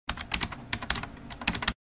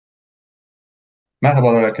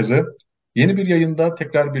Merhabalar herkese. Yeni bir yayında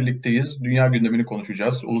tekrar birlikteyiz. Dünya gündemini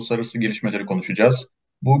konuşacağız. Uluslararası gelişmeleri konuşacağız.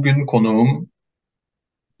 Bugün konuğum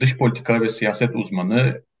dış politika ve siyaset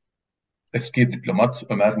uzmanı, eski diplomat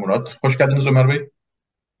Ömer Murat. Hoş geldiniz Ömer Bey.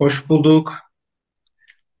 Hoş bulduk.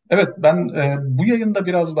 Evet, ben bu yayında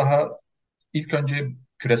biraz daha ilk önce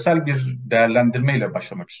küresel bir değerlendirmeyle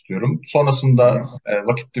başlamak istiyorum. Hı Sonrasında hı.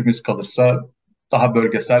 vakitimiz kalırsa daha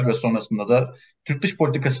bölgesel ve sonrasında da Türk dış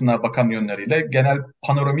politikasına bakan yönleriyle genel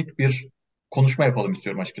panoramik bir konuşma yapalım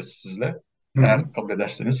istiyorum açıkçası sizle. Hı hı. Eğer kabul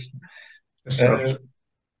ederseniz. Ee, Estağfurullah.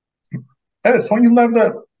 evet, son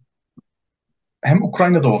yıllarda hem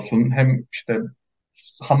Ukrayna'da olsun hem işte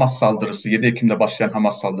Hamas saldırısı, 7 Ekim'de başlayan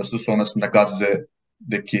Hamas saldırısı, sonrasında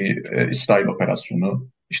Gazze'deki İsrail operasyonu,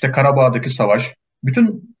 işte Karabağ'daki savaş,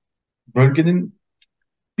 bütün bölgenin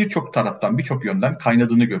birçok taraftan, birçok yönden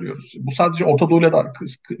kaynadığını görüyoruz. Bu sadece Orta Doğu'yla da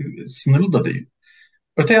sınırlı da değil.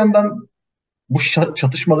 Öte yandan bu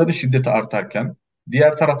çatışmaların şiddeti artarken,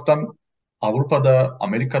 diğer taraftan Avrupa'da,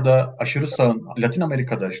 Amerika'da, aşırı sağın, Latin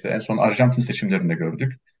Amerika'da işte en son Arjantin seçimlerinde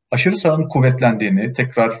gördük. Aşırı sağın kuvvetlendiğini,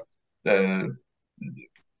 tekrar e,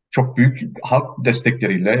 çok büyük halk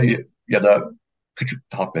destekleriyle ya da küçük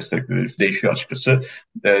halk destekleri değişiyor açıkçası,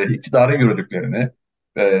 iktidara yürüdüklerini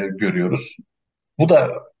görüyoruz. Bu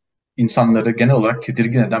da insanları genel olarak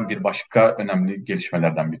tedirgin eden bir başka önemli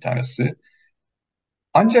gelişmelerden bir tanesi.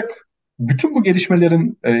 Ancak bütün bu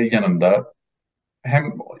gelişmelerin yanında hem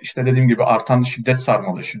işte dediğim gibi artan şiddet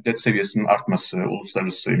sarmalı, şiddet seviyesinin artması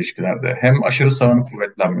uluslararası ilişkilerde, hem aşırı Hı sağın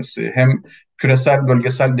kuvvetlenmesi, hem küresel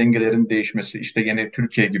bölgesel dengelerin değişmesi, işte yeni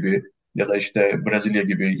Türkiye gibi ya da işte Brezilya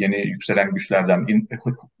gibi yeni yükselen güçlerden,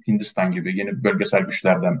 Hindistan gibi yeni bölgesel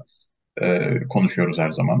güçlerden konuşuyoruz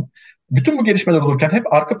her zaman. Bütün bu gelişmeler olurken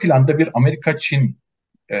hep arka planda bir Amerika-Çin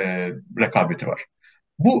rekabeti var.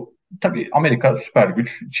 Bu tabii Amerika süper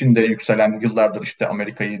güç. Çin'de yükselen yıllardır işte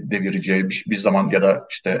Amerika'yı devireceği bir zaman ya da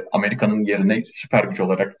işte Amerika'nın yerine süper güç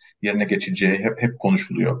olarak yerine geçeceği hep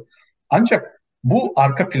konuşuluyor. Ancak bu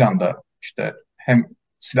arka planda işte hem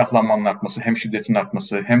silahlanmanın artması, hem şiddetin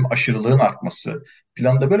artması, hem aşırılığın artması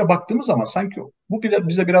planda böyle baktığımız zaman sanki bu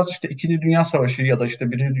bize biraz işte İkinci Dünya Savaşı ya da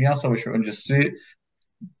işte Birinci Dünya Savaşı öncesi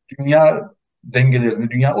dünya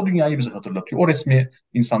dengelerini, o dünyayı bize hatırlatıyor. O resmi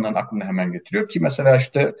insanların aklına hemen getiriyor ki mesela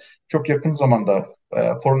işte çok yakın zamanda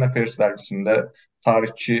Foreign Affairs dergisinde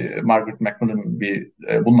tarihçi Margaret Macmillan'ın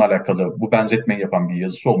bununla alakalı bu benzetmeyi yapan bir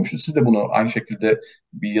yazısı olmuştu. Siz de bunu aynı şekilde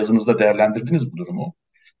bir yazınızda değerlendirdiniz bu durumu.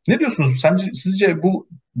 Ne diyorsunuz? Sizce bu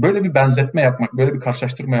böyle bir benzetme yapmak, böyle bir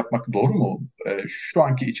karşılaştırma yapmak doğru mu? Şu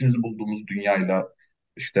anki içimizi bulduğumuz dünyayla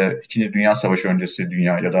işte İkinci Dünya Savaşı öncesi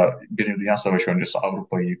dünya ya da Birinci Dünya Savaşı öncesi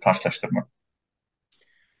Avrupa'yı karşılaştırmak.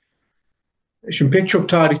 Şimdi pek çok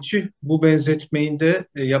tarihçi bu benzetmeyi de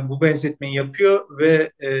bu benzetmeyi yapıyor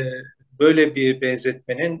ve böyle bir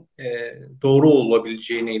benzetmenin doğru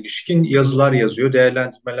olabileceğine ilişkin yazılar yazıyor,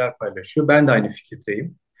 değerlendirmeler paylaşıyor. Ben de aynı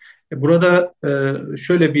fikirdeyim. Burada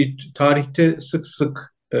şöyle bir tarihte sık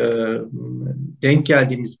sık denk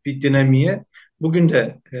geldiğimiz bir dinamiğe bugün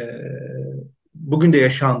de bugün de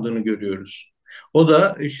yaşandığını görüyoruz. O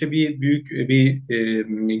da işte bir büyük bir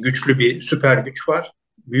güçlü bir süper güç var,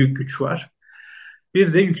 büyük güç var.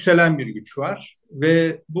 Bir de yükselen bir güç var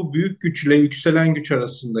ve bu büyük güçle yükselen güç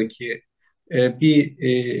arasındaki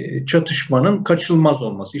bir çatışmanın kaçınılmaz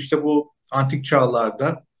olması. İşte bu antik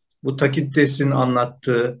çağlarda bu Takittes'in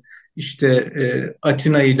anlattığı işte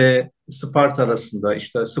Atina ile Sparta arasında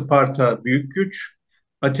işte Sparta büyük güç,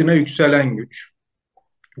 Atina yükselen güç.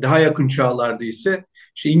 Daha yakın çağlarda ise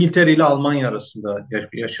işte İngiltere ile Almanya arasında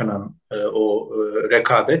yaşanan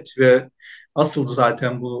rekabet ve asıl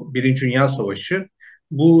zaten bu Birinci Dünya Savaşı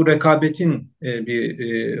bu rekabetin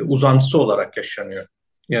bir uzantısı olarak yaşanıyor.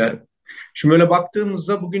 Yani şimdi öyle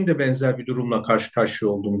baktığımızda bugün de benzer bir durumla karşı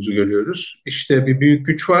karşıya olduğumuzu görüyoruz. İşte bir büyük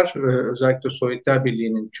güç var. Özellikle Sovyetler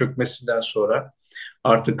Birliği'nin çökmesinden sonra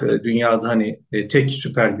artık dünyada hani tek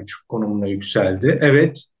süper güç konumuna yükseldi.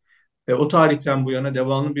 Evet, o tarihten bu yana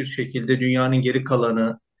devamlı bir şekilde dünyanın geri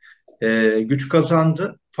kalanı güç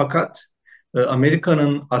kazandı. Fakat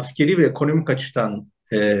Amerika'nın askeri ve ekonomik açıdan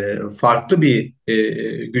farklı bir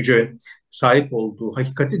güce sahip olduğu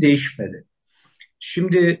hakikati değişmedi.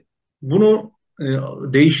 Şimdi bunu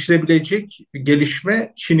değiştirebilecek bir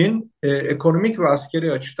gelişme Çin'in ekonomik ve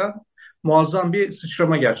askeri açıdan muazzam bir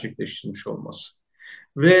sıçrama gerçekleştirmiş olması.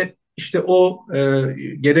 Ve işte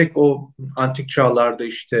gerek o antik çağlarda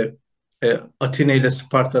işte Atina ile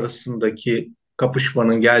Sparta arasındaki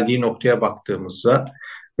kapışmanın geldiği noktaya baktığımızda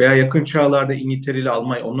veya yakın çağlarda İngiltere ile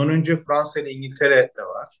Almanya, ondan önce Fransa ile İngiltere de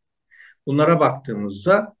var. Bunlara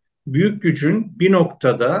baktığımızda büyük gücün bir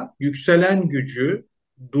noktada yükselen gücü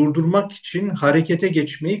durdurmak için harekete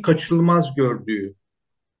geçmeyi kaçınılmaz gördüğü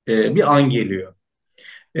bir an geliyor.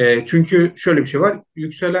 Çünkü şöyle bir şey var.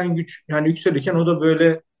 Yükselen güç, yani yükselirken o da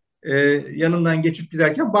böyle e, yanından geçip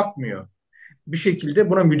giderken bakmıyor. Bir şekilde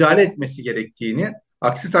buna müdahale etmesi gerektiğini,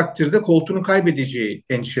 aksi takdirde koltuğunu kaybedeceği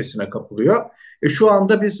endişesine kapılıyor. Şu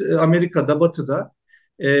anda biz Amerika'da, Batı'da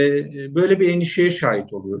e, böyle bir endişeye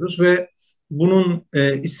şahit oluyoruz ve bunun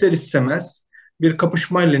ister istemez bir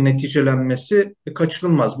kapışmayla neticelenmesi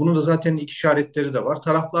kaçınılmaz. Bunun da zaten ilk işaretleri de var.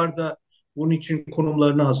 Taraflar da bunun için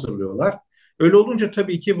konumlarını hazırlıyorlar. Öyle olunca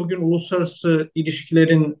tabii ki bugün uluslararası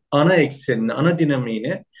ilişkilerin ana eksenini, ana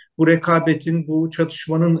dinamiğini bu rekabetin, bu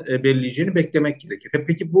çatışmanın belirleyeceğini beklemek gerekir.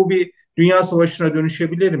 Peki bu bir dünya savaşına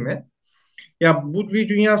dönüşebilir mi? Ya bu bir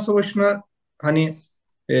dünya savaşına hani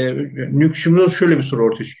şimdi şöyle bir soru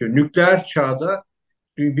ortaya çıkıyor. Nükleer çağda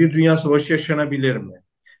bir dünya savaşı yaşanabilir mi?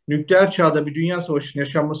 Nükleer çağda bir dünya savaşının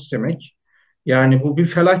yaşanması demek, yani bu bir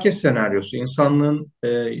felaket senaryosu. İnsanlığın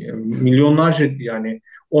milyonlarca, yani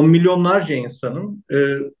 10 milyonlarca insanın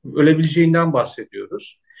ölebileceğinden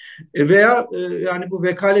bahsediyoruz. Veya yani bu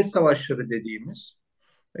vekalet savaşları dediğimiz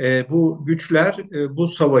bu güçler bu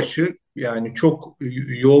savaşı, yani çok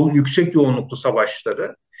yüksek yoğunluklu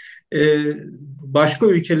savaşları e, başka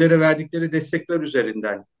ülkelere verdikleri destekler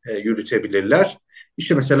üzerinden yürütebilirler.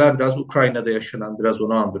 İşte mesela biraz Ukrayna'da yaşanan biraz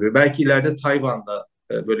onu andırıyor. Belki ileride Tayvan'da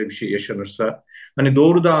böyle bir şey yaşanırsa, hani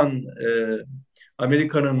doğrudan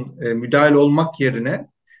Amerika'nın müdahil olmak yerine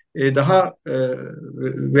daha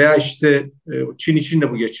veya işte Çin için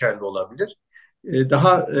de bu geçerli olabilir.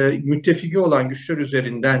 Daha müttefiki olan güçler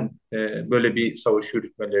üzerinden böyle bir savaş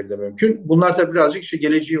yürütmeleri de mümkün. Bunlar tabii birazcık işte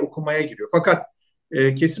geleceği okumaya giriyor. Fakat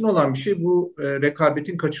kesin olan bir şey, bu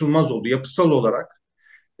rekabetin kaçınılmaz olduğu. Yapısal olarak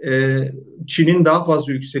e, Çin'in daha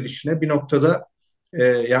fazla yükselişine bir noktada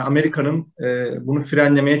yani Amerika'nın bunu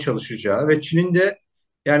frenlemeye çalışacağı ve Çin'in de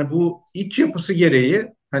yani bu iç yapısı gereği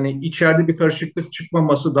hani içeride bir karışıklık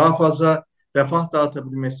çıkmaması, daha fazla refah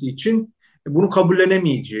dağıtabilmesi için bunu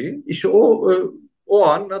kabullenemeyeceği, işte o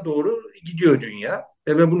ana doğru gidiyor dünya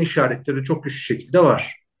ve bunun işaretleri çok güçlü şekilde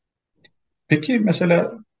var. Peki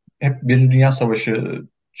mesela hep bir Dünya Savaşı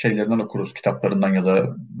şeylerinden okuruz, kitaplarından ya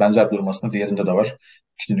da benzer durum aslında diğerinde de var.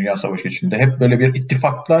 İkinci Dünya Savaşı içinde hep böyle bir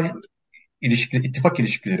ittifak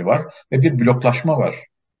ilişkileri var ve bir bloklaşma var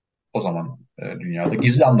o zaman dünyada.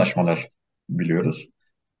 Gizli anlaşmalar biliyoruz.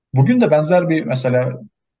 Bugün de benzer bir mesela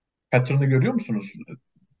pattern'ı görüyor musunuz?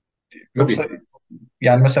 Yoksa Tabii.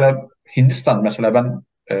 yani mesela Hindistan mesela ben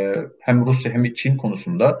hem Rusya hem Çin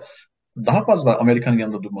konusunda daha fazla Amerika'nın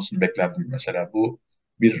yanında durmasını beklerdim mesela. Bu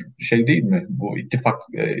bir şey değil mi? Bu ittifak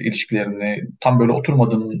ilişkilerini tam böyle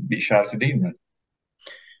oturmadığının bir işareti değil mi?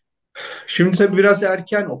 Şimdi tabii biraz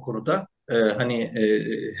erken o konuda. Hani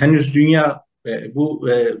henüz dünya bu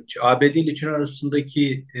ABD ile Çin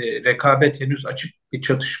arasındaki rekabet henüz açık bir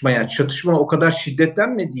çatışma, yani çatışma o kadar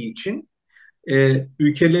şiddetlenmediği için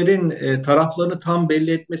ülkelerin taraflarını tam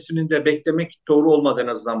belli etmesini de beklemek doğru olmaz en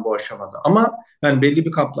azından bu aşamada. Ama yani belli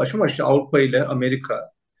bir kamplaşma var, işte Avrupa ile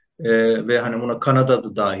Amerika ve hani buna Kanada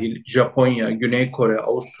da dahil, Japonya, Güney Kore,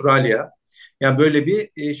 Avustralya. Yani böyle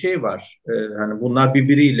bir şey var. Hani bunlar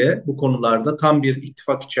birbiriyle bu konularda tam bir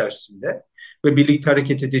ittifak içerisinde ve birlikte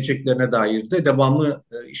hareket edeceklerine dair de devamlı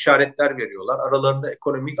işaretler veriyorlar. Aralarında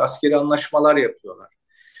ekonomik, askeri anlaşmalar yapıyorlar.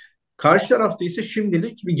 Karşı tarafta ise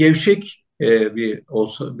şimdilik bir gevşek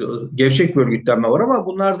gevşek bir örgütlenme var ama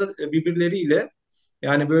bunlar da birbirleriyle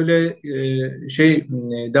yani böyle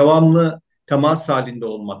devamlı temas halinde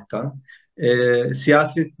olmaktan,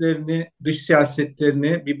 siyasetlerini, dış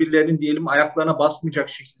siyasetlerini birbirlerinin diyelim ayaklarına basmayacak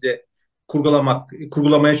şekilde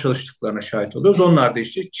kurgulamaya çalıştıklarına şahit oluyoruz. Onlar da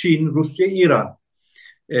işte Çin, Rusya, İran.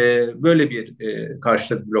 Böyle bir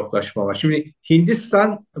karşıta bir bloklaşma var. Şimdi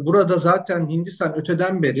Hindistan burada, zaten Hindistan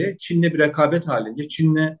öteden beri Çin'le bir rekabet halinde.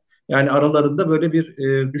 Çin'le yani aralarında böyle bir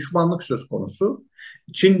düşmanlık söz konusu.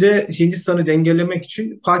 Çin de Hindistan'ı dengelemek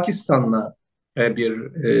için Pakistan'la bir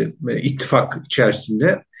ittifak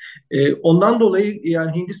içerisinde. Ondan dolayı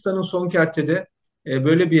yani Hindistan'ın son kertede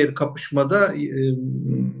böyle bir kapışmada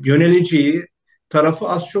yöneleceği tarafı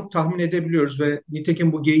az çok tahmin edebiliyoruz ve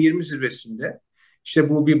nitekim bu G20 zirvesinde işte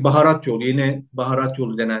bu bir baharat yolu, yeni baharat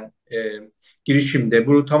yolu denen girişimde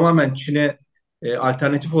bu tamamen Çin'e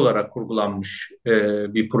alternatif olarak kurgulanmış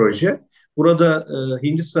bir proje. Burada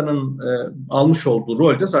Hindistan'ın almış olduğu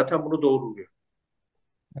rol de zaten bunu doğruluyor.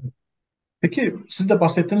 Peki siz de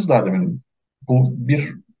bahsettiniz daha demin. Bu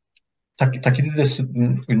bir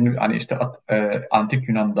Takidides'in ünlü hani işte Antik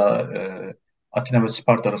Yunan'da Atina ve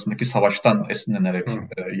Sparta arasındaki savaştan esinlenerek Hı.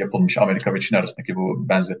 yapılmış Amerika ve Çin arasındaki bu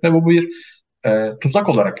benzetme. Bu bir tuzak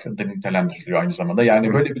olarak da nitelendiriliyor aynı zamanda. Yani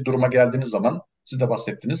Hı. böyle bir duruma geldiğiniz zaman siz de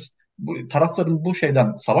bahsettiniz. Bu tarafların bu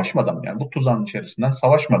şeyden savaşmadan, yani bu tuzağın içerisinden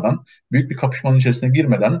savaşmadan, büyük bir kapışmanın içerisine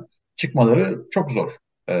girmeden çıkmaları çok zor.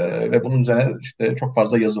 Ve bunun üzerine işte çok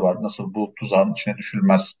fazla yazı var. Nasıl bu tuzağın içine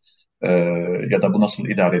düşülmez, e, ya da bu nasıl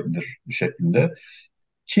idare edilir şeklinde.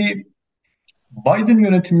 Ki Biden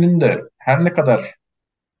yönetiminin de her ne kadar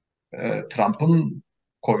Trump'ın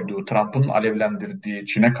koyduğu, Trump'ın alevlendirdiği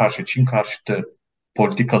Çin'e karşı, Çin karşıtı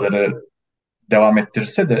politikaları devam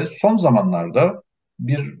ettirse de son zamanlarda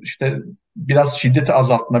bir işte biraz şiddeti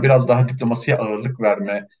azaltma, biraz daha diplomasiye ağırlık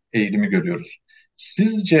verme eğilimi görüyoruz.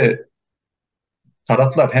 Sizce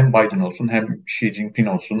taraflar, hem Biden olsun hem Xi Jinping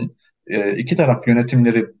olsun, iki taraf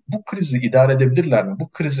yönetimleri bu krizi idare edebilirler mi?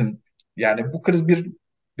 Bu krizin, yani bu kriz bir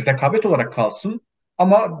rekabet olarak kalsın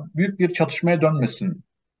ama büyük bir çatışmaya dönmesin.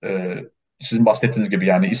 E, Sizin bahsettiğiniz gibi,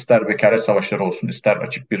 yani ister vekalet savaşları olsun, ister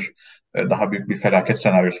açık bir daha büyük bir felaket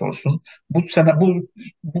senaryosu olsun.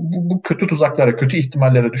 Bu kötü tuzaklara, kötü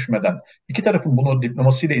ihtimallere düşmeden iki tarafın bunu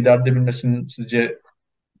diplomasiyle idare edebilmesinin sizce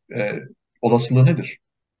e, olasılığı nedir?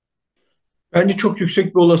 Bence çok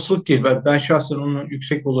yüksek bir olasılık değil. Ben şahsen onu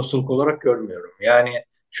yüksek bir olasılık olarak görmüyorum. Yani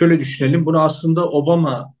şöyle düşünelim. Bunu aslında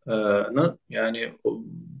Obama'nın, yani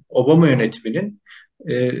Obama yönetiminin,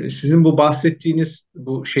 sizin bu bahsettiğiniz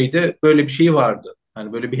bu şeyde böyle bir şey vardı.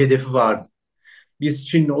 Hani böyle bir hedefi vardı. Biz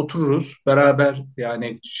Çin'le otururuz beraber,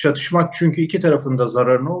 yani çatışmak, çünkü iki tarafın da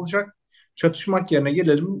zararına olacak. Çatışmak yerine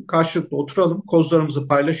gelelim, karşılıklı oturalım, kozlarımızı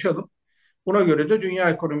paylaşalım. Buna göre de dünya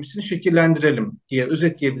ekonomisini şekillendirelim diye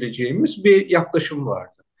özetleyebileceğimiz bir yaklaşım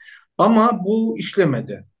vardı. Ama bu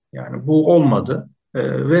işlemedi. Yani bu olmadı.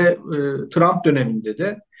 Trump döneminde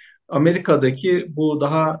de Amerika'daki bu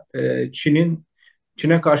daha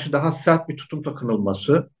Çin'e karşı daha sert bir tutum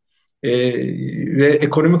takınılması ve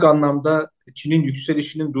ekonomik anlamda Çin'in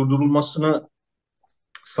yükselişinin durdurulmasını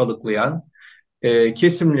salıklayan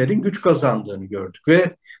kesimlerin güç kazandığını gördük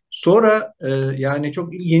ve sonra yani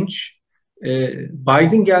çok ilginç,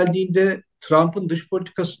 Biden geldiğinde Trump'ın dış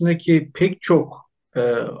politikasındaki pek çok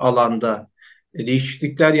alanda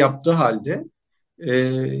değişiklikler yaptığı halde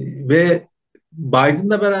ve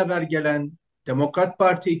Biden'la beraber gelen Demokrat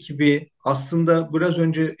Parti ekibi aslında biraz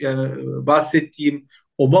önce yani bahsettiğim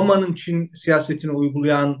Obama'nın Çin siyasetini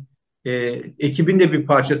uygulayan e, ekibin de bir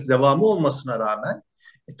parçası, devamı olmasına rağmen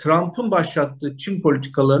Trump'ın başlattığı Çin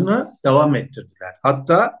politikalarını devam ettirdiler.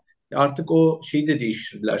 Hatta artık o şeyi de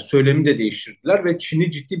değiştirdiler, söylemi de değiştirdiler ve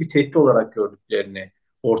Çin'i ciddi bir tehdit olarak gördüklerini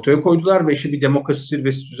ortaya koydular ve işte bir demokrasi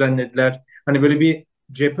zirvesi düzenlediler. Hani böyle bir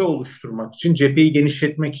cephe oluşturmak için, cepheyi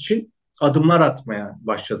genişletmek için adımlar atmaya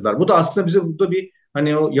başladılar. Bu da aslında bize burada bir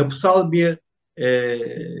hani o yapısal bir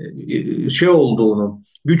şey olduğunu,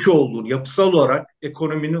 güç olduğunu, yapısal olarak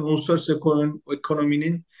ekonominin, uluslararası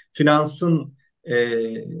ekonominin, finansın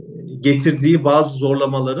getirdiği bazı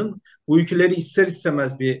zorlamaların bu ülkeleri ister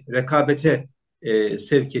istemez bir rekabete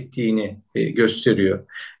sevk ettiğini gösteriyor.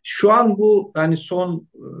 Şu an bu hani son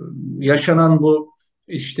yaşanan bu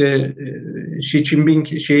işte Xi Jinping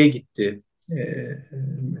şeye gitti. E,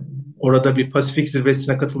 Orada bir Pasifik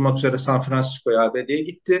zirvesine katılmak üzere San Francisco'ya, ABD'ye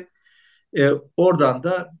gitti. Oradan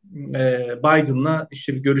da Biden'la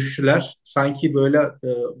işte bir görüştüler. Sanki böyle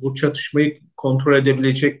bu çatışmayı kontrol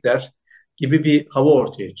edebilecekler gibi bir hava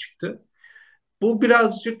ortaya çıktı. Bu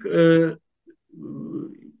birazcık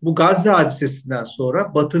bu Gazze hadisesinden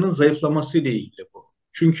sonra Batı'nın zayıflaması ile ilgili bu.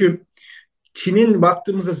 Çünkü Çin'in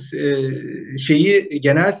baktığımızda şeyi,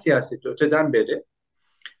 genel siyaseti öteden beri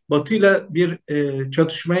Batı'yla bir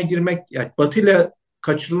çatışmaya girmek, yani Batı'yla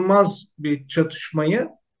kaçınılmaz bir çatışmayı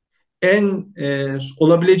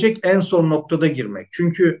olabilecek en son noktada girmek.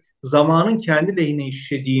 Çünkü zamanın kendi lehine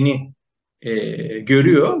işlediğini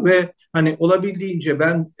görüyor ve hani olabildiğince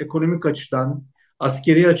ben ekonomik açıdan,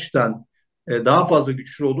 askeri açıdan daha fazla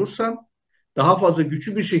güçlü olursam, daha fazla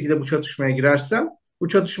güçlü bir şekilde bu çatışmaya girersem, bu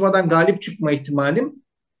çatışmadan galip çıkma ihtimalim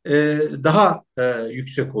daha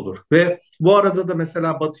yüksek olur. Ve bu arada da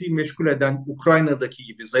mesela Batı'yı meşgul eden Ukrayna'daki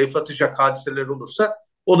gibi zayıflatacak hadiseler olursa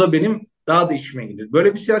o da benim daha da işime gelir.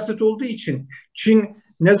 Böyle bir siyaset olduğu için Çin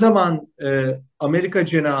ne zaman Amerika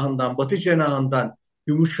cenahından, Batı cenahından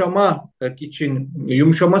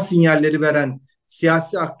yumuşama sinyalleri veren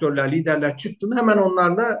siyasi aktörler, liderler çıktığını hemen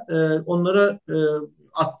onlara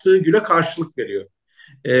attığı güle karşılık veriyor.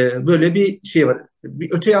 Böyle bir şey var.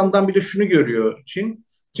 Bir öte yandan bir de şunu görüyor Çin.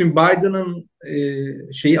 Şimdi Biden'ın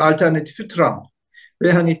şeyi, alternatifi Trump.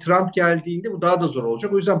 Ve hani Trump geldiğinde bu daha da zor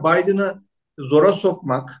olacak. O yüzden Biden'ı zora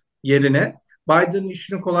sokmak yerine Biden'ın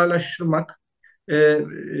işini kolaylaştırmak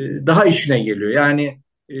daha işine geliyor. Yani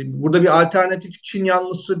burada bir alternatif, Çin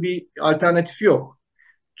yanlısı bir alternatif yok.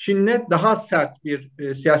 Çin'le daha sert bir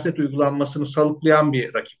siyaset uygulanmasını salıklayan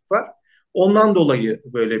bir rakip var. Ondan dolayı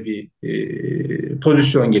böyle bir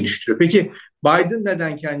pozisyon geliştiriyor. Peki Biden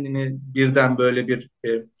neden kendini birden böyle bir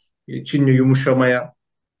Çin'le yumuşamaya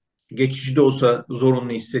geçici de olsa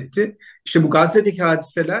zorunlu hissetti? İşte bu Gazze'deki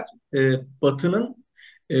hadiseler Batı'nın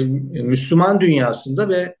Müslüman dünyasında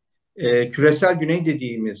ve küresel güney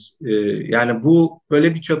dediğimiz yani bu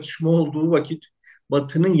böyle bir çatışma olduğu vakit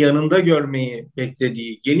Batı'nın yanında görmeyi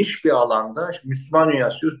beklediği geniş bir alanda Müslüman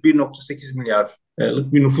dünyası 1,8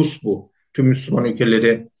 milyarlık bir nüfus bu. Tüm Müslüman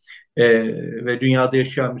ülkeleri ve dünyada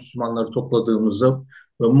yaşayan Müslümanları topladığımızda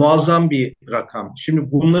muazzam bir rakam.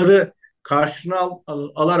 Şimdi bunları karşına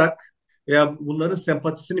alarak veya bunların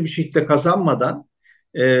sempatisini bir şekilde kazanmadan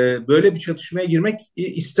e, böyle bir çatışmaya girmek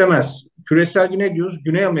istemez. Küresel güney diyoruz.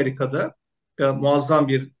 Güney Amerika'da da muazzam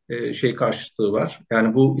bir şey karşılığı var.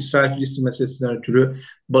 Yani bu İsrail-Filistin meselesinden ötürü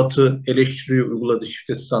Batı eleştiriyor uyguladığı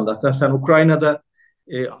çifte standartlar. Sen Ukrayna'da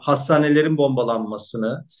hastanelerin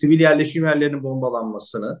bombalanmasını, sivil yerleşim yerlerinin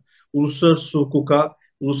bombalanmasını, uluslararası hukuka,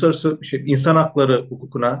 uluslararası insan hakları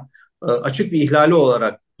hukukuna açık bir ihlali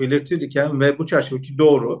olarak belirtirken ve bu çerçevede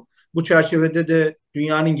doğru. Bu çerçevede de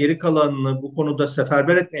dünyanın geri kalanını bu konuda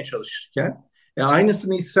seferber etmeye çalışırken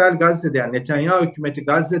aynısını İsrail Gazze'de yani Netanyahu hükümeti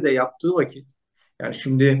Gazze'de yaptığı vakit yani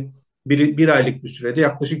şimdi bir aylık bir sürede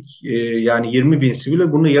yaklaşık yani 20 bin sivil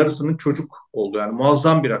ve bunun yarısının çocuk oldu. Yani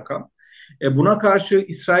muazzam bir rakam. Buna karşı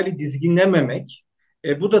İsrail'i dizginlememek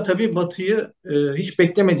bu da tabii Batı'yı hiç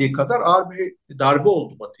beklemediği kadar ağır bir darbe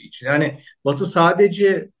oldu Batı için. Yani Batı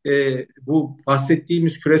sadece bu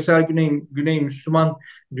bahsettiğimiz küresel güney Müslüman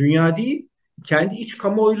dünya değil, kendi iç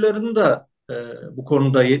kamuoylarını da bu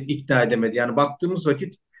konuda ikna edemedi. Yani baktığımız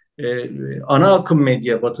vakit ana akım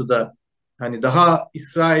medya Batı'da hani daha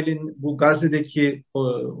İsrail'in bu Gazze'deki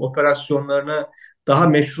operasyonlarını daha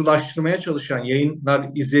meşrulaştırmaya çalışan yayınlar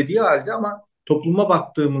izlediği halde ama topluma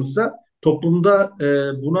baktığımızda toplumda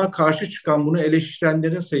buna karşı çıkan, bunu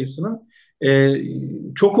eleştirenlerin sayısının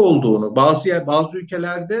çok olduğunu, bazı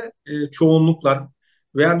ülkelerde çoğunluklar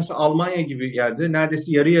veya mesela Almanya gibi yerde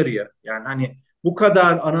neredeyse yarı yarıya. Yani hani bu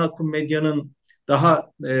kadar ana akım medyanın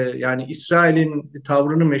daha yani İsrail'in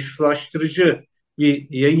tavrını meşrulaştırıcı bir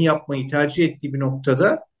yayın yapmayı tercih ettiği bir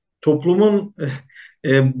noktada toplumun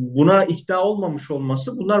buna ikna olmamış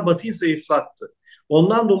olması bunlar Batı'yı zayıflattı.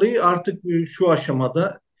 Ondan dolayı artık şu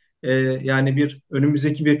aşamada yani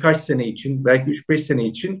önümüzdeki birkaç sene için belki 3-5 sene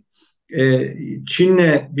için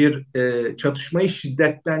Çin'le bir çatışmayı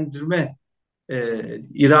şiddetlendirme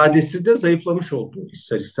iradesi de zayıflamış oldu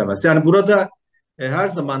ister istemez. Yani burada her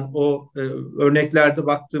zaman o örneklerde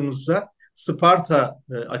baktığımızda Sparta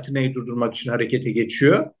Atina'yı durdurmak için harekete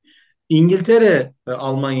geçiyor. İngiltere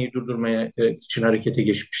Almanya'yı durdurmaya için harekete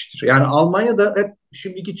geçmiştir. Yani Almanya da hep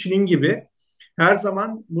şimdiki Çin'in gibi her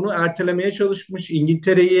zaman bunu ertelemeye çalışmış,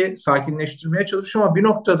 İngiltere'yi sakinleştirmeye çalışmış ama bir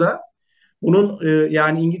noktada bunun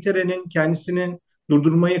yani İngiltere'nin kendisinin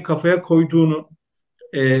durdurmayı kafaya koyduğunu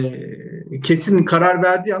kesin karar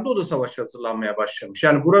verdiği anda o da savaşa hazırlanmaya başlamış.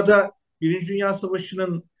 Yani burada Birinci Dünya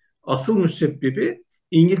Savaşı'nın asıl müsebbibi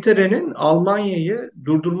İngiltere'nin Almanya'yı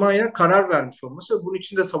durdurmaya karar vermiş olması, bunun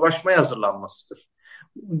için de savaşmaya hazırlanmasıdır.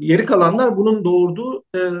 Geri kalanlar bunun doğurduğu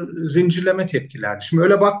zincirleme tepkiler. Şimdi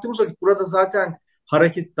öyle baktığımız vakit burada zaten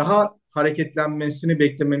daha hareketlenmesini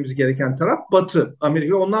beklememiz gereken taraf Batı,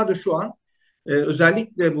 Amerika. Onlar da şu an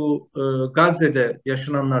özellikle bu Gazze'de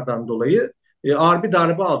yaşananlardan dolayı ağır bir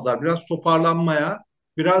darbe aldılar. Biraz toparlanmaya,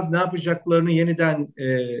 biraz ne yapacaklarını yeniden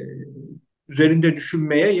üzerinde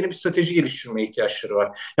düşünmeye, yeni bir strateji geliştirmeye ihtiyaçları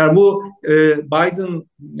var. Yani bu Biden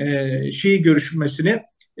Şii görüşmesini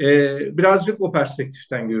birazcık o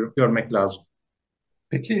perspektiften görmek lazım.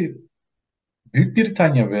 Peki Büyük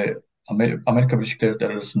Britanya ve Amerika Birleşik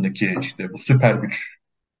Devletleri arasındaki işte bu süper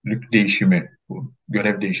güçlük değişimi, bu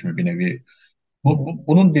görev değişimi bir nevi,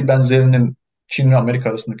 bunun bir benzerinin Çin ve Amerika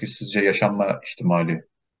arasındaki sizce yaşanma ihtimali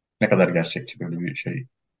ne kadar gerçekçi böyle bir şey?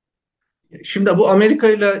 Şimdi bu Amerika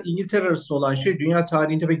ile İngiltere arasında olan şey dünya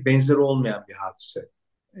tarihinde pek benzeri olmayan bir hadise.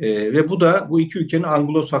 Ve bu da bu iki ülkenin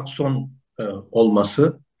Anglo-Sakson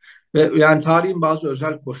olması ve yani tarihin bazı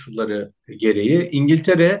özel koşulları gereği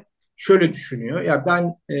İngiltere şöyle düşünüyor. Ya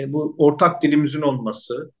ben bu ortak dilimizin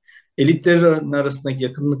olması, elitlerin arasındaki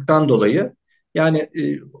yakınlıktan dolayı yani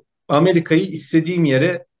Amerika'yı istediğim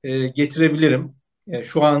yere getirebilirim.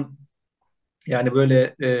 Şu an yani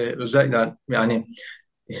böyle özel yani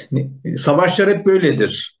savaşlar hep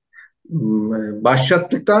böyledir.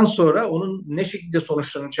 Başlattıktan sonra onun ne şekilde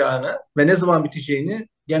sonuçlanacağını ve ne zaman biteceğini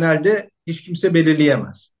genelde hiç kimse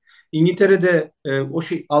belirleyemez. İngiltere'de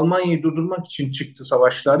Almanya'yı durdurmak için çıktı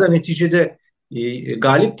savaşlarda. Neticede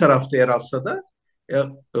galip tarafta yer alsa da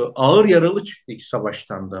ağır yaralı çıktı iki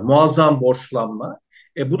savaştan da. Muazzam borçlanma.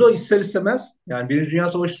 Bu da ister istemez yani Birinci Dünya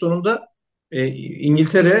Savaşı sonunda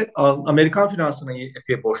İngiltere Amerikan finansına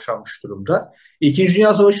epey borçlanmış durumda. İkinci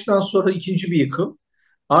Dünya Savaşı'ndan sonra ikinci bir yıkım.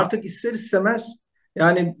 Artık ister istemez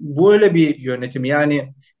yani böyle bir yönetim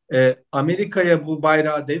yani Amerika'ya bu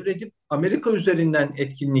bayrağı devredip Amerika üzerinden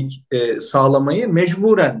etkinlik sağlamayı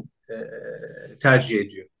mecburen tercih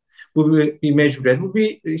ediyor. Bu bir mecburiyet. Bu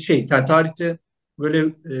bir şey. Yani tarihte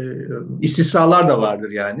böyle istisnalar da vardır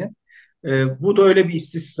yani. Bu da öyle bir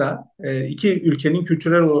istisna. İki ülkenin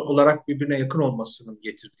kültürel olarak birbirine yakın olmasının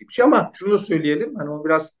getirdiği bir şey. Ama şunu da söyleyelim. Hani o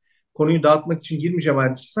biraz konuyu dağıtmak için girmeyeceğim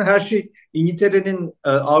ayrıntısına. Her şey İngiltere'nin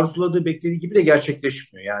arzuladığı, beklediği gibi de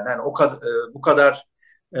gerçekleşmiyor. Yani hani o kadar bu kadar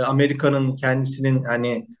Amerika'nın kendisinin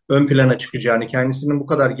hani ön plana çıkacağını, kendisinin bu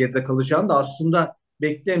kadar geride kalacağını da aslında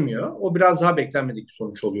beklemiyor. O biraz daha beklenmedik bir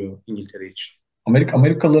sonuç oluyor İngiltere için.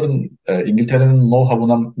 Amerikalıların İngiltere'nin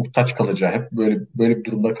know-how'una muhtaç kalacağı, hep böyle bir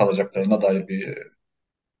durumda kalacaklarına dair bir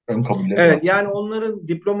ön kabulleri var. Evet yani onların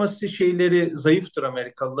diplomasi şeyleri zayıftır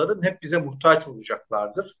Amerikalıların. Hep bize muhtaç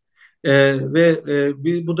olacaklardır.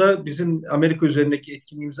 Bu da bizim Amerika üzerindeki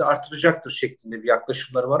etkinliğimizi artıracaktır şeklinde bir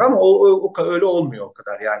yaklaşımları var ama öyle olmuyor o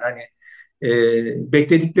kadar. Yani hani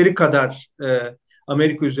bekledikleri kadar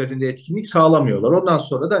Amerika üzerinde etkinlik sağlamıyorlar. Ondan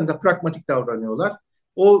sonra da hani de pragmatik davranıyorlar.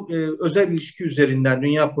 O özel ilişki üzerinden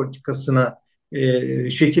dünya politikasına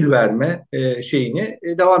şekil verme şeyini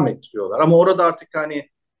devam ettiriyorlar. Ama orada artık hani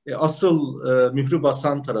asıl mührü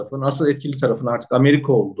basan tarafın, asıl etkili tarafın artık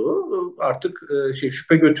Amerika olduğu artık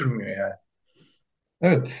şüphe götürmüyor yani.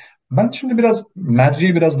 Evet. Ben şimdi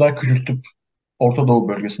merceği biraz daha küçültüp Orta Doğu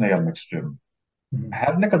bölgesine gelmek istiyorum. Hı hı.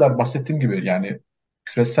 Her ne kadar bahsettiğim gibi yani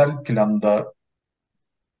küresel planda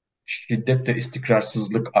şiddet ve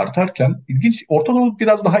istikrarsızlık artarken Orta Doğu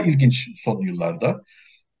biraz daha ilginç son yıllarda.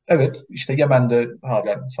 Evet, işte Yemen'de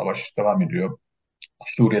hala savaş devam ediyor.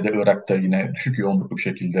 Suriye'de, Irak'ta yine düşük yoğunluklu bir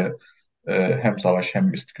şekilde hem savaş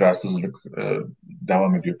hem istikrarsızlık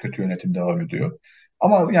devam ediyor, kötü yönetim devam ediyor.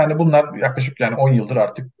 Ama yani bunlar yaklaşık yani 10 yıldır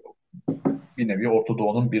artık bir nevi Orta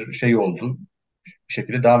Doğu'nun bir şeyi oldu. Bir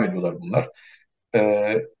şekilde devam ediyorlar bunlar. E,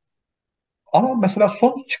 Ama mesela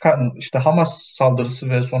son çıkan işte Hamas saldırısı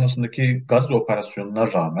ve sonrasındaki Gazze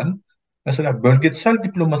operasyonuna rağmen mesela bölgesel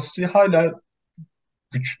diplomasisi hala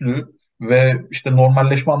güçlü ve işte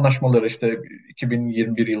normalleşme anlaşmaları işte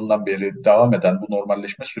 2021 yılından beri devam eden bu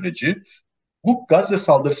normalleşme süreci bu Gazze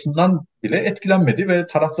saldırısından bile etkilenmedi ve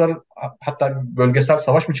taraflar hatta bölgesel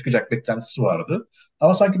savaş mı çıkacak beklentisi vardı.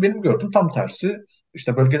 Ama sanki benim gördüğüm tam tersi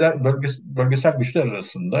işte bölgesel güçler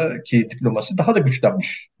arasındaki diplomasi daha da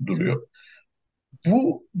güçlenmiş duruyor.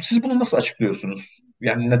 Siz bunu nasıl açıklıyorsunuz?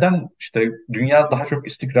 Yani neden işte dünya daha çok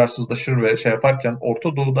istikrarsızlaşır ve şey yaparken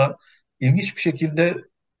Orta Doğu'da ilginç bir şekilde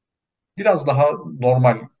biraz daha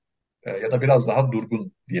normal ya da biraz daha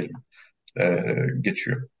durgun diyelim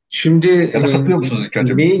geçiyor. Şimdi Ya da katılıyor musunuz ilk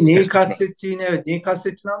önce neyi tespitime? kastettiğini evet neyi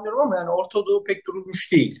kastettiğini anlıyorum ama yani Orta Doğu pek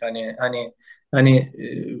durulmuş değil. Hani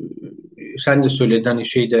sen de söyledin hani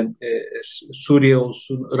Suriye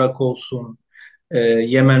olsun, Irak olsun,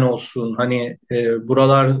 Yemen olsun hani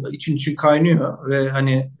buralar için kaynıyor ve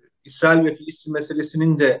hani İsrail ve Filistin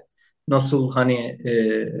meselesinin de nasıl hani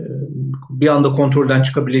bir anda kontrolden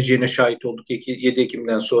çıkabileceğine şahit olduk 7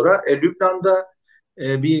 Ekim'den sonra. Lübnan'da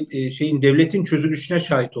devletin çözülüşüne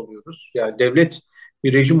şahit oluyoruz. Yani devlet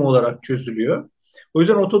bir rejim olarak çözülüyor. O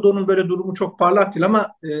yüzden Orta Doğu'nun böyle durumu çok parlak değil ama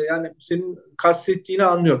yani senin kastettiğini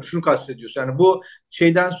anlıyorum. Şunu kastediyorsun. Yani bu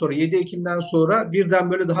şeyden sonra 7 Ekim'den sonra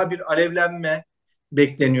birden böyle daha bir alevlenme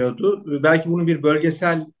bekleniyordu. Belki bunun bir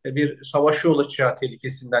bölgesel bir savaşa yol açacağı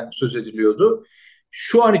tehlikesinden söz ediliyordu.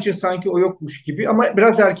 Şu an için sanki o yokmuş gibi ama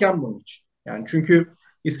biraz erken bunun için. Yani çünkü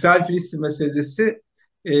İsrail-Filistin meselesi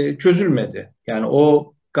çözülmedi. Yani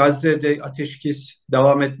o Gazze'de ateşkes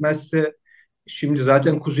devam etmezse şimdi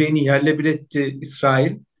zaten kuzeyini yerle bir etti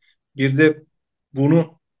İsrail. Bir de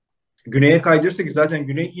bunu güneye kaydırırsa ki zaten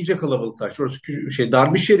güney iyice kalabalıklaştı. Orası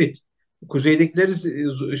dar bir şerit.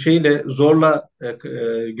 Kuzeydekileri şeyle zorla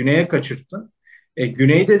güneye kaçırttı.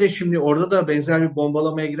 Güneyde de şimdi orada da benzer bir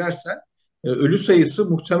bombalamaya girersen ölü sayısı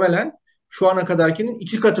muhtemelen şu ana kadarkinin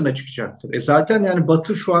 2 katına çıkacaktır. Zaten yani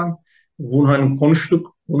Batı şu an bunu hani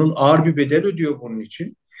konuştuk. Bunun ağır bir bedel ödüyor bunun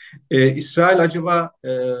için. İsrail acaba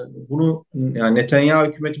bunu yani Netanyahu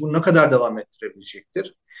hükümeti bunu ne kadar devam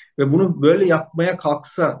ettirebilecektir? Ve bunu böyle yapmaya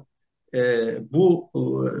kalksa bu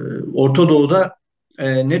Orta Doğu'da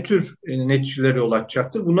ne tür neticelere yol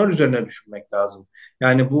açacaktır? Bunlar üzerine düşünmek lazım.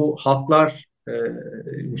 Yani bu halklar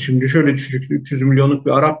şimdi şöyle düşünecek 300 milyonluk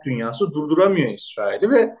bir Arap dünyası durduramıyor İsrail'i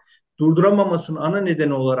ve durduramamasının ana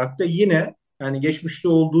nedeni olarak da yine yani geçmişte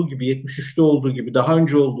olduğu gibi 73'te olduğu gibi daha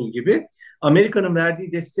önce olduğu gibi Amerika'nın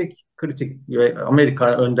verdiği destek kritik ve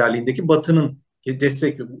Amerika önderliğindeki Batı'nın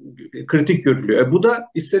destek kritik görülüyor. Bu da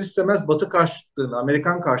ister istemez Batı karşıtlığını,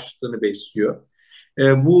 Amerikan karşıtlığını besliyor.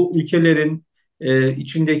 Bu ülkelerin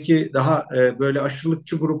içindeki daha böyle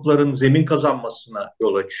aşırılıkçı grupların zemin kazanmasına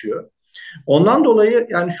yol açıyor. Ondan dolayı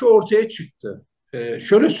yani şu ortaya çıktı.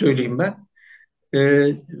 Şöyle söyleyeyim ben.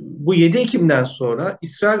 Bu 7 Ekim'den sonra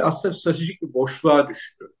İsrail aslında stratejik bir boşluğa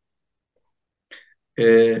düştü.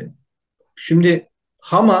 E, Şimdi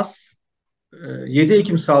Hamas 7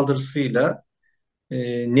 Ekim saldırısıyla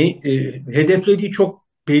hedeflediği çok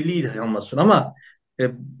belliydi Hamas'ın ama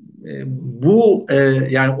e, bu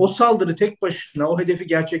yani o saldırı tek başına o hedefi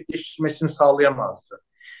gerçekleştirmesini sağlayamazdı.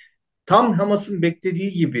 Tam Hamas'ın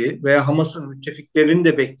beklediği gibi veya Hamas'ın müttefiklerinin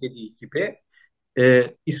de beklediği gibi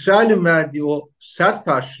İsrail'in verdiği o sert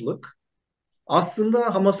karşılık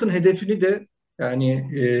aslında Hamas'ın hedefini de yani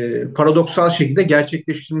paradoksal şekilde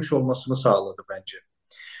gerçekleştirmiş olmasını sağladı bence.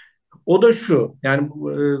 O da şu, yani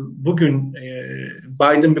bugün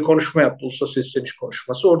Biden bir konuşma yaptı, uluslararası sesleniş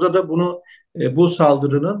konuşması. Orada da bunu bu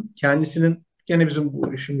saldırının kendisinin gene bizim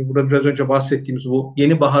şimdi burada biraz önce bahsettiğimiz bu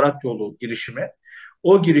yeni baharat yolu girişimi,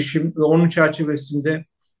 o girişim ve onun çerçevesinde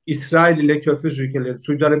İsrail ile Körfez ülkeleri,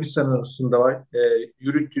 Suudi Arabistan arasında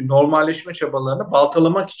yürüttüğü normalleşme çabalarını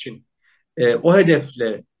baltalamak için o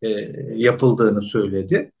hedefle yapıldığını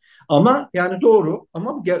söyledi. Ama yani doğru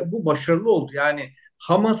ama bu başarılı oldu. Yani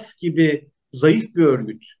Hamas gibi zayıf bir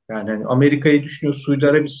örgüt. Yani hani Amerika'yı düşünüyor, Suudi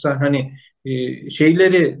Arabistan hani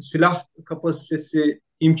şeyleri, silah kapasitesi,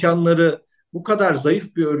 imkanları bu kadar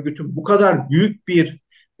zayıf bir örgütün bu kadar büyük bir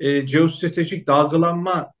jeostratejik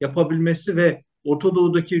dalgalanma yapabilmesi ve Orta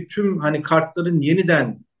Doğu'daki tüm hani kartların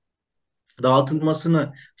yeniden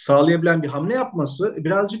dağıtılmasını sağlayabilen bir hamle yapması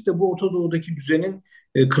birazcık da bu Orta Doğu'daki düzenin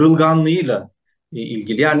kırılganlığıyla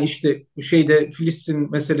ilgili. Yani işte şeyde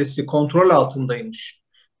Filistin meselesi kontrol altındaymış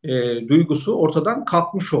duygusu ortadan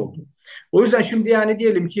kalkmış oldu. O yüzden şimdi yani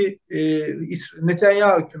diyelim ki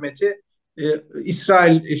Netanyahu hükümeti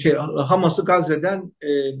İsrail Hamas'ı Gazze'den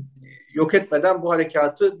yok etmeden bu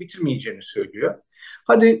harekatı bitirmeyeceğini söylüyor.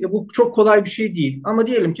 Hadi bu çok kolay bir şey değil ama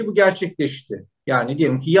diyelim ki bu gerçekleşti. Yani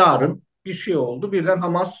diyelim ki yarın bir şey oldu. Birden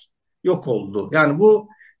Hamas yok oldu. Yani bu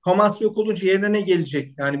Hamas yok olunca yerine ne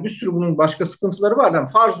gelecek? Yani bir sürü bunun başka sıkıntıları var. Yani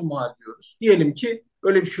farz-ı muhal diyoruz. Diyelim ki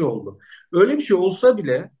öyle bir şey oldu. Öyle bir şey olsa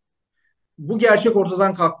bile bu gerçek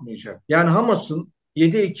ortadan kalkmayacak. Yani Hamas'ın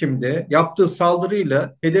 7 Ekim'de yaptığı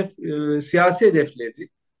saldırıyla siyasi hedefleri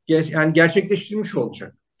yani gerçekleştirmiş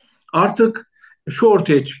olacak. Artık şu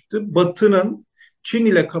ortaya çıktı. Batı'nın Çin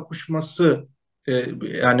ile kapışması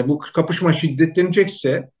yani bu kapışma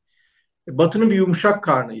şiddetlenecekse Batı'nın bir yumuşak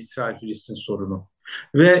karnı İsrail-Filistin sorunu.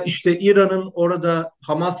 Ve işte İran'ın orada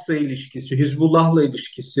Hamas'la ilişkisi, Hizbullah'la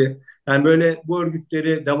ilişkisi, yani böyle bu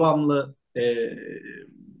örgütleri devamlı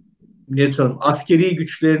ne sanırım, askeri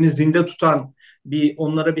güçlerini zinde tutan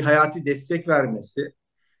onlara bir hayati destek vermesi.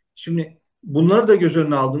 Şimdi bunları da göz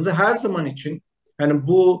önüne aldığınızda her zaman için hani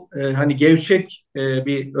bu hani gevşek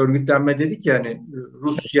bir örgütlenme dedik ya hani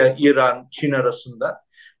Rusya, İran, Çin arasında.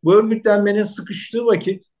 Bu örgütlenmenin sıkıştığı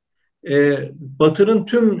vakit Batı'nın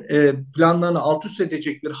tüm planlarını alt üst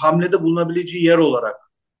edecek bir hamlede bulunabileceği yer olarak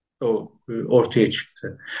ortaya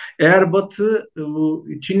çıktı. Eğer Batı bu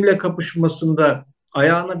Çin'le kapışmasında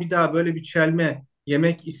ayağına bir daha böyle bir çelme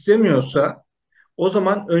yemek istemiyorsa o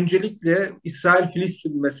zaman öncelikle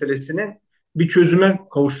İsrail-Filistin meselesinin bir çözüme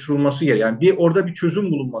kavuşturulması gerekiyor. Yani orada bir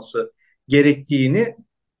çözüm bulunması gerektiğini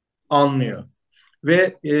anlıyor.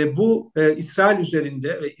 Ve bu İsrail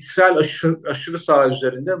üzerinde ve İsrail aşırı sağ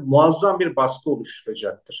üzerinde muazzam bir baskı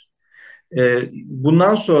oluşturacaktır.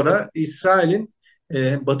 Bundan sonra İsrail'in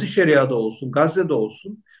Batı Şeria'da olsun, Gazze'de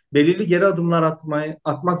olsun belirli geri adımlar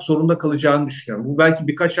atmak zorunda kalacağını düşünüyorum. Bu belki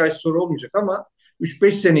birkaç ay sonra olmayacak ama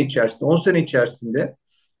 3-5 sene içerisinde, 10 sene içerisinde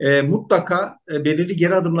mutlaka belirli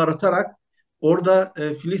geri adımlar atarak orada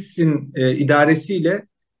Filistin idaresiyle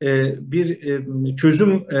bir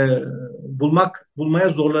çözüm bulmaya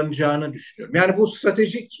zorlanacağını düşünüyorum. Yani bu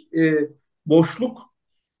stratejik boşluk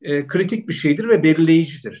kritik bir şeydir ve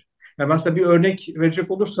belirleyicidir. Yani mesela bir örnek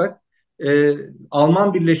verecek olursak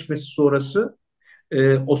Alman birleşmesi sonrası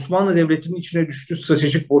Osmanlı Devleti'nin içine düştüğü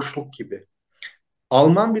stratejik boşluk gibi.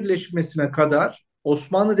 Alman birleşmesine kadar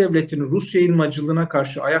Osmanlı Devleti'nin Rusya yayılmacılığına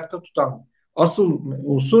karşı ayakta tutan asıl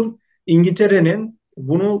unsur İngiltere'nin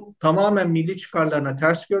bunu tamamen milli çıkarlarına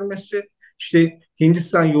ters görmesi, işte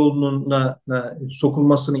Hindistan yoluna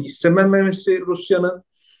sokulmasını istememesi Rusya'nın,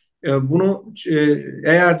 bunu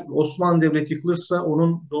eğer Osmanlı Devleti yıkılırsa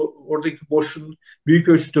onun oradaki boşluğun büyük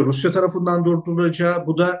ölçüde Rusya tarafından durdurulacağı,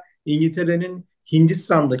 bu da İngiltere'nin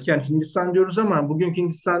Hindistan'daki, yani Hindistan diyoruz ama bugünkü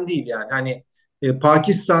Hindistan değil yani. Hani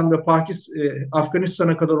Pakistan ve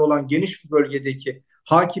Afganistan'a kadar olan geniş bir bölgedeki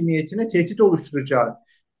hakimiyetine tehdit oluşturacağı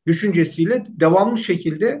düşüncesiyle devamlı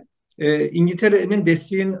şekilde İngiltere'nin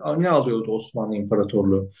desteğini alıyordu Osmanlı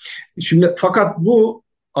İmparatorluğu. Şimdi fakat bu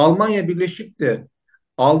Almanya birleşip de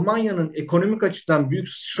Almanya'nın ekonomik açıdan büyük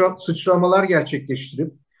sıçramalar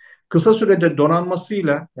gerçekleştirip kısa sürede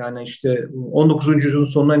donanmasıyla, yani işte 19. yüzyılın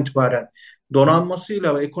sonundan itibaren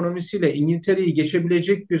donanmasıyla ve ekonomisiyle İngiltere'yi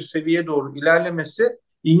geçebilecek bir seviyeye doğru ilerlemesi,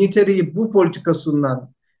 İngiltere'yi bu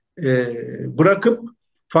politikasından bırakıp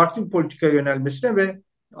farklı bir politikaya yönelmesine ve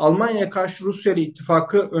Almanya'ya karşı Rusya ile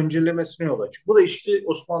ittifakı öncelemesine yol açıyor. Bu da işte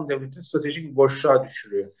Osmanlı Devleti'ni stratejik bir boşluğa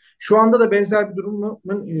düşürüyor. Şu anda da benzer bir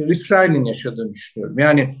durumun İsrail'in yaşadığını düşünüyorum.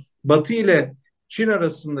 Yani Batı ile Çin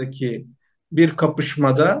arasındaki bir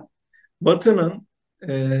kapışmada Batı'nın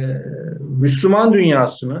e, Müslüman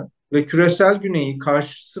dünyasını ve küresel güneyi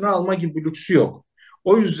karşısına alma gibi bir lüksü yok.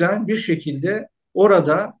 O yüzden bir şekilde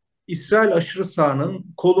orada İsrail aşırı sağının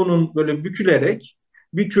kolunun böyle bükülerek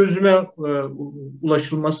bir çözüme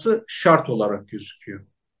ulaşılması şart olarak gözüküyor.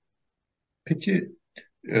 Peki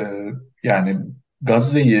e, yani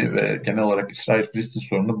Gazze'yi ve genel olarak İsrail-Filistin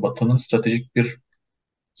sorunu Batı'nın stratejik bir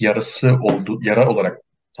yarası oldu, yara olarak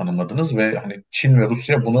tanımladınız ve hani Çin ve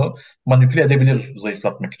Rusya bunu manipüle edebilir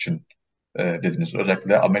zayıflatmak için dediniz.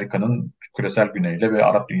 Özellikle Amerika'nın küresel güneyle ve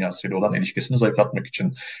Arap dünyasıyla olan ilişkisini zayıflatmak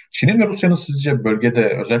için. Çin'in ve Rusya'nın sizce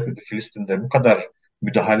bölgede, özellikle de Filistin'de bu kadar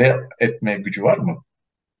müdahale etme gücü var mı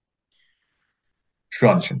şu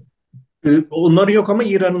an için? Onların yok ama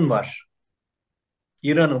İran'ın var.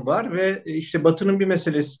 İran'ın var ve işte Batı'nın bir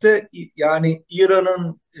meselesi de yani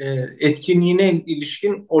İran'ın etkinliğine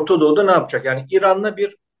ilişkin Orta Doğu'da ne yapacak? Yani İran'la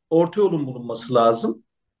bir orta yolun bulunması lazım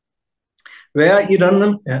veya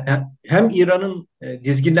İran'ın hem İran'ın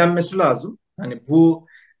dizginlenmesi lazım. Hani bu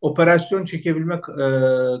operasyon çekebilme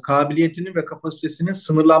kabiliyetinin ve kapasitesinin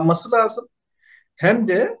sınırlanması lazım. Hem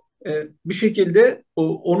de bir şekilde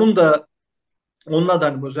onunla da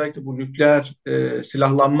hani özellikle bu nükleer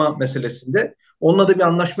silahlanma meselesinde onunla da bir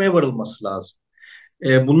anlaşmaya varılması lazım.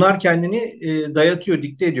 Bunlar kendini dayatıyor,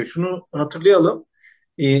 dikte ediyor. Şunu hatırlayalım.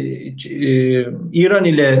 İran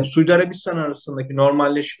ile Suudi Arabistan arasındaki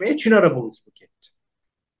normalleşmeye Çin arabuluculuk etti.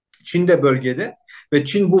 Çin de bölgede ve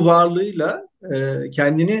Çin bu varlığıyla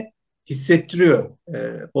kendini hissettiriyor.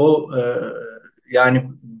 Yani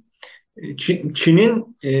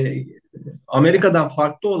Çin'in Amerika'dan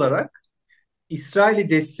farklı olarak İsrail'i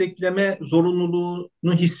destekleme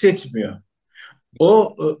zorunluluğunu hissetmiyor.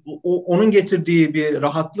 Onun getirdiği bir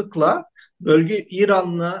rahatlıkla bölge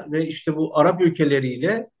İran'la ve işte bu Arap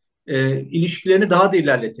ülkeleriyle ilişkilerini daha da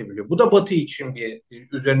ilerletebiliyor. Bu da Batı için bir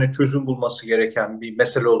üzerine çözüm bulması gereken bir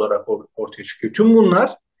mesele olarak ortaya çıkıyor. Tüm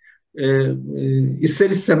bunlar ister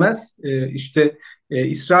istemez işte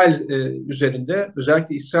İsrail üzerinde,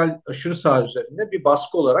 özellikle İsrail aşırı sağ üzerinde bir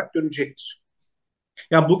baskı olarak dönecektir.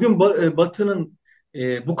 Ya bugün Batı'nın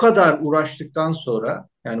bu kadar uğraştıktan sonra,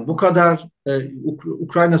 yani bu kadar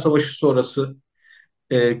Ukrayna Savaşı sonrası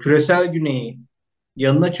küresel güneyi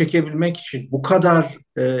yanına çekebilmek için bu kadar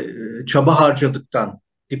çaba harcadıktan,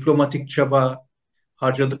 diplomatik çaba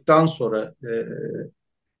harcadıktan sonra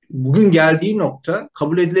bugün geldiği nokta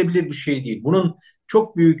kabul edilebilir bir şey değil. Bunun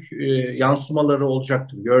çok büyük yansımaları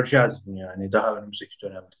olacaktır. Göreceğiz bunu yani daha önümüzdeki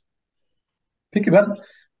dönemde. Peki ben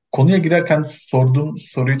konuya girerken sorduğum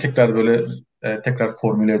soruyu tekrar böyle tekrar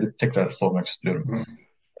formüle edip tekrar sormak istiyorum. Hı.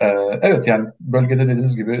 E, evet yani bölgede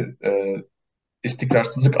dediğiniz gibi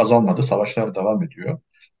istikrarsızlık azalmadı, savaşlar devam ediyor.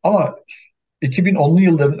 Ama 2010'lu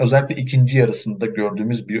yılların özellikle ikinci yarısında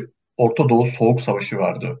gördüğümüz bir Orta Doğu Soğuk Savaşı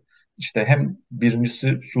vardı. İşte hem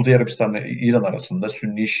birincisi Suudi Arabistan ve İran arasında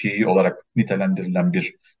Sünni Şii olarak nitelendirilen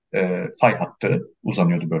bir fay hattı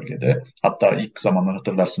uzanıyordu bölgede. Hatta ilk zamanlar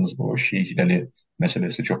hatırlarsınız bu Şii Hilali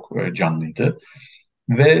meselesi çok canlıydı.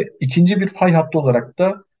 Ve ikinci bir fay hattı olarak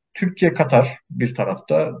da Türkiye, Katar bir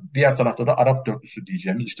tarafta, diğer tarafta da Arap dörtlüsü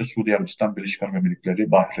diyeceğimiz işte Suudi Arabistan, Birleşik Arap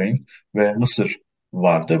Emirlikleri, Bahreyn ve Mısır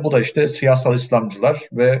vardı. Bu da işte siyasal İslamcılar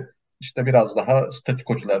ve işte biraz daha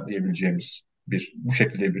statikocular diyebileceğimiz bu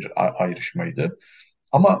şekilde bir ayrışmaydı.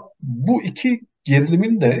 Ama bu iki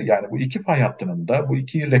gerilimin de yani bu iki fay hattının da bu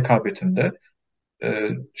iki rekabetin de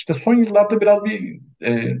işte son yıllarda biraz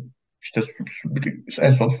işte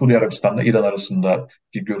en son Suriye Arabistan'la İran arasında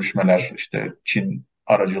bir görüşmeler işte Çin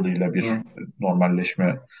aracılığıyla bir Hı.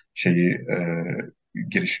 normalleşme şeyi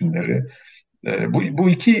girişimleri. Bu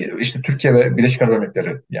iki işte Türkiye ve Birleşik Arap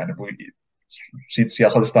Emirlikleri yani bu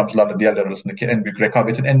siyasal İslamcılarla diğerler arasındaki en büyük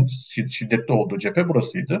rekabetin en şiddetli olduğu cephe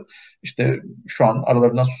burasıydı. İşte şu an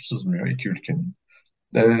aralarından su sızmıyor iki ülkenin.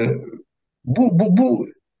 Bu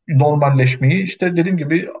normalleşmeyi işte dediğim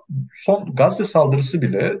gibi son Gazze saldırısı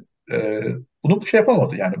bile e, bunu şey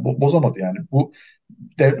yapamadı yani bozamadı yani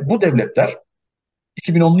bu devletler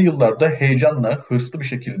 2010'lu yıllarda heyecanla, hırslı bir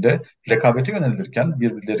şekilde rekabete yönelirken,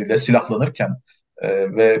 birbirleriyle silahlanırken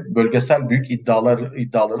ve bölgesel büyük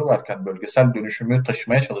iddiaları varken, bölgesel dönüşümü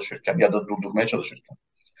taşımaya çalışırken ya da durdurmaya çalışırken,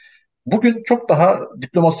 bugün çok daha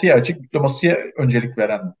diplomasiye açık, diplomasiye öncelik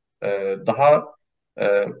veren, daha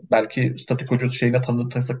belki statükocu şeyine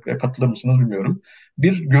katılır mısınız bilmiyorum.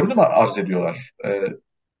 Bir görünüm arz ediyorlar.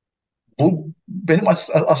 Bu benim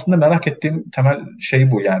aslında merak ettiğim temel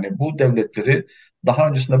şey bu yani. Bu devletleri daha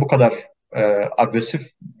öncesinde bu kadar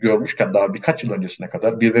agresif görmüşken daha birkaç yıl öncesine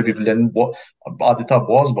kadar bir ve birbirlerinin adeta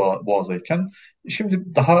boğazayken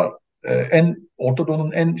şimdi daha en Orta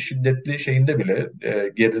Doğu'nun en şiddetli şeyinde bile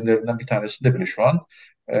gerilimlerinden bir tanesinde bile şu an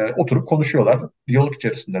oturup konuşuyorlar. Diyalog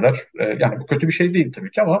içerisindeler. Yani bu kötü bir şey değil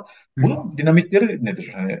tabii ki ama Hı. bunun dinamikleri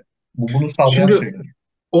nedir? Hani bunu sağlayan Şimdi şey nedir?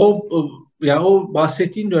 o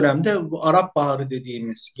bahsettiğin dönemde bu Arap Baharı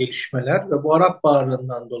dediğimiz gelişmeler ve bu Arap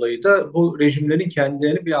Baharı'ndan dolayı da bu rejimlerin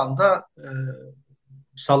kendilerini bir anda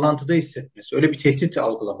sallantıda hissetmesi, öyle bir tehdit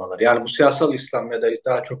algılamaları. Yani bu siyasal İslam ya da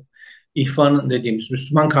daha çok İhvan'ın dediğimiz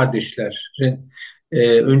Müslüman kardeşlerin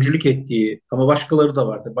öncülük ettiği ama başkaları da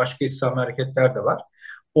vardı. Başka İslam hareketler de var.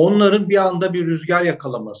 Onların bir anda bir rüzgar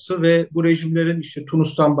yakalaması ve bu rejimlerin işte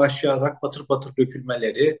Tunus'tan başlayarak batır batır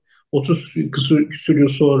dökülmeleri, 30 küsur yıl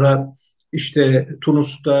sonra işte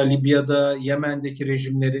Tunus'ta, Libya'da, Yemen'deki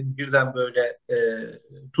rejimlerin birden böyle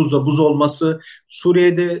tuzla buz olması,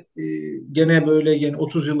 Suriye'de gene böyle yeni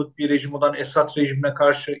 30 yıllık bir rejim olan Esad rejimine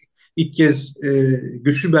karşı ilk kez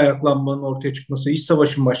güçlü bir ayaklanmanın ortaya çıkması, iç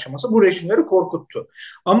savaşın başlaması bu rejimleri korkuttu.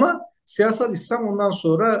 Ama siyasal İslam ondan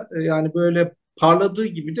sonra yani böyle parladığı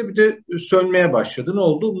gibi de bir de sönmeye başladı. Ne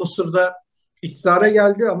oldu? Mısır'da iktidara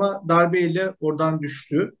geldi ama darbeyle oradan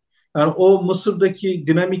düştü. Yani o Mısır'daki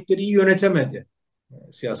dinamikleri iyi yönetemedi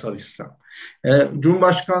siyasal İslam.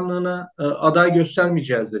 Cumhurbaşkanlığına aday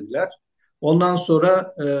göstermeyeceğiz dediler. Ondan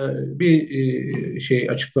sonra bir şey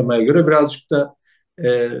açıklamaya göre birazcık da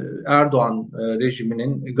Erdoğan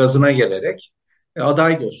rejiminin gazına gelerek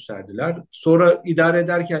aday gösterdiler. Sonra idare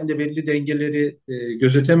ederken de belli dengeleri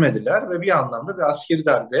gözetemediler ve bir anlamda bir askeri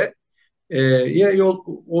darbe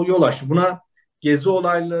yol açtı. Buna gezi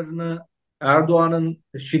olaylarını Erdoğan'ın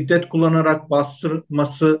şiddet kullanarak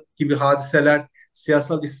bastırması gibi hadiseler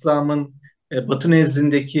siyasal İslam'ın Batı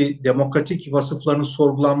nezdindeki demokratik vasıflarının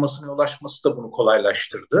sorgulanmasına ulaşması da bunu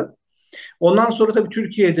kolaylaştırdı. Ondan sonra tabii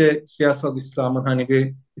Türkiye'de siyasal İslam'ın hani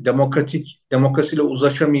bir demokrasiyle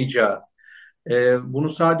uzlaşamayacağı, bunu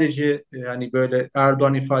sadece hani böyle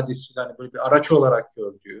Erdoğan ifadesiyle hani böyle bir araç olarak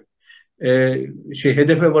gördüğü,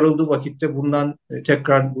 hedefe varıldığı vakitte bundan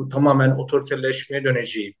tekrar bu tamamen otoriterleşmeye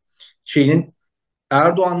döneceği şeyin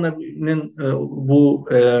Erdoğan'ın bu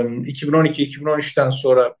 2012-2013'ten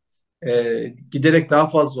sonra giderek daha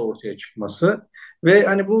fazla ortaya çıkması ve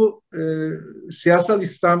hani bu siyasal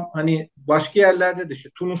İslam hani başka yerlerde de işte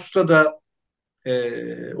Tunus'ta da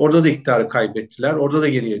orada da iktidarı kaybettiler, orada da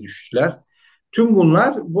geriye düştüler. Tüm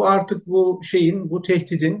bunlar bu artık bu şeyin, bu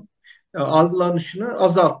tehdidin algılanışını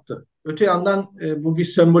azalttı. Öte yandan bu bir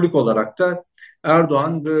sembolik olarak da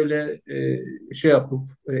Erdoğan böyle şey yapıp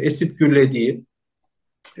esip gürlediği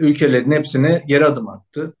ülkelerin hepsine geri adım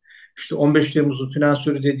attı. İşte 15 Temmuz'un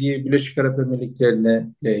finansörü dediği Birleşik Arap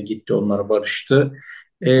Emirlikleri'ne gitti, onlara barıştı.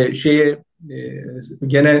 E, şeye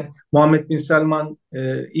Gene Muhammed Bin Selman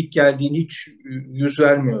ilk geldiğini hiç yüz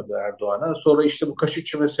vermiyordu Erdoğan'a. Sonra işte bu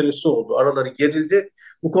Kaşıkçı meselesi oldu. Araları gerildi.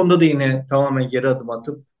 Bu konuda da yine tamamen geri adım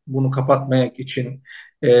atıp bunu kapatmak için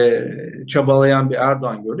çabalayan bir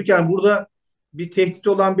Erdoğan gördük. Yani burada bir tehdit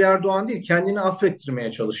olan bir Erdoğan değil, kendini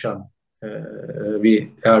affettirmeye çalışan e, bir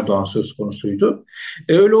Erdoğan söz konusuydu.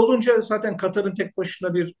 Öyle olunca zaten Katar'ın tek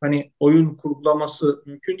başına bir hani oyun kurgulaması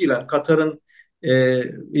mümkün değil. Yani Katar'ın e,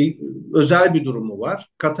 özel bir durumu var.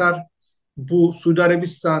 Katar bu Suudi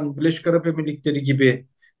Arabistan, Birleşik Arap Emirlikleri gibi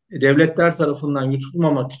devletler tarafından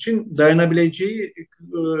yutulmamak için dayanabileceği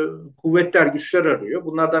kuvvetler, güçler arıyor.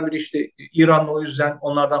 Bunlardan biri işte İran'la, o yüzden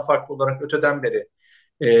onlardan farklı olarak öteden beri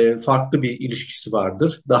farklı bir ilişkisi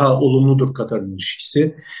vardır. Daha olumludur Katar'ın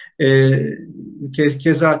ilişkisi.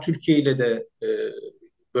 Keza Türkiye ile de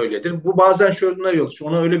böyledir. Bu bazen şöyle yol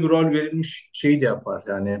açıyor. Ona öyle bir rol verilmiş şeyi de yapar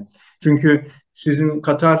yani. Çünkü sizin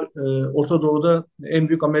Katar Orta Doğu'da en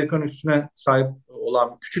büyük Amerikan üssüne sahip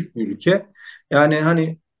olan küçük bir ülke. Yani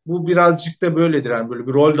hani bu birazcık da böyledir. Yani böyle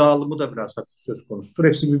bir rol dağılımı da biraz hafif söz konusudur.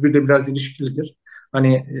 Hepsi birbiriyle biraz ilişkilidir.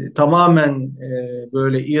 Hani tamamen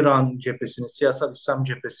böyle İran cephesini, siyasal İslam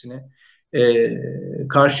cephesini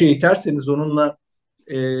karşıya iterseniz onunla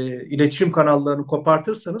iletişim kanallarını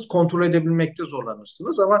kopartırsanız kontrol edebilmekte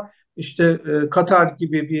zorlanırsınız. Ama işte Katar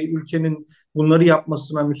gibi bir ülkenin bunları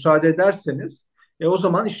yapmasına müsaade ederseniz o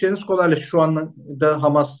zaman işleriniz kolaylaşır. Şu anda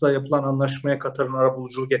Hamas'la yapılan anlaşmaya Katar'ın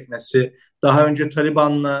arabuluculuk etmesi, daha önce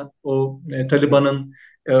Taliban'la Taliban'ın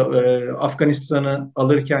Afganistan'ı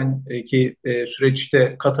alırken ki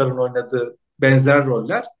süreçte Katar'ın oynadığı benzer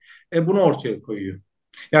roller bunu ortaya koyuyor.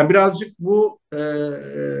 Yani birazcık bu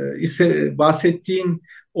bahsettiğin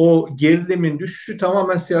o gerilimin düşüşü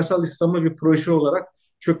tamamen siyasal İslam'ı bir proje olarak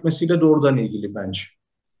çökmesiyle doğrudan ilgili bence.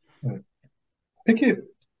 Evet. Peki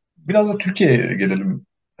biraz da Türkiye'ye gelelim.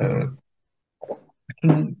 E,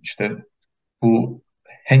 Bütün işte bu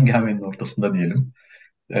hengamenin ortasında diyelim.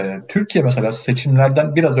 Türkiye mesela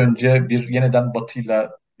seçimlerden biraz önce bir yeniden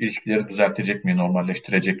Batı'yla ilişkileri düzeltecek mi,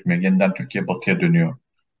 normalleştirecek mi? Yeniden Türkiye Batı'ya dönüyor.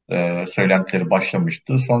 Söylentileri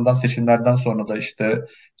başlamıştı. Sonradan seçimlerden sonra da işte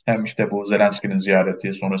hem işte bu Zelenski'nin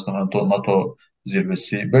ziyareti, sonrasında NATO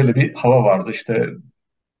zirvesi böyle bir hava vardı. İşte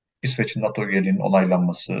İsveç'in NATO üyeliğinin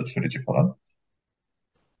onaylanması süreci falan.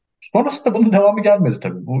 Sonrasında bunun devamı gelmedi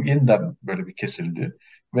tabii. Bu yeniden böyle bir kesildi.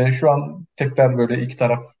 Ve şu an tekrar böyle iki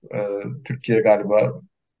taraf Türkiye galiba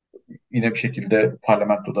yine bir şekilde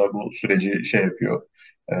parlamentoda bu süreci şey yapıyor,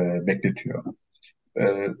 bekletiyor.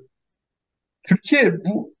 E, Türkiye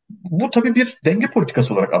bu tabii bir denge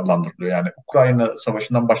politikası olarak adlandırılıyor. Yani Ukrayna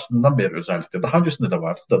Savaşı'ndan başladığından beri özellikle. Daha öncesinde de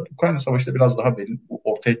vardı da Ukrayna Savaşı'da biraz daha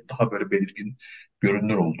ortaya daha böyle belirgin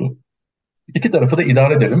görünür oldu. İki tarafı da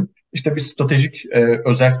idare edelim. İşte bir stratejik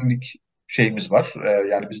özellik şeyimiz var.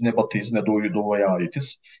 Yani biz ne batıyız ne doğuya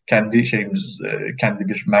aitiz. Kendi şeyimiz, kendi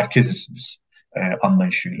bir merkeziz biz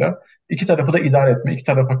anlayışıyla. İki tarafı da idare etme, iki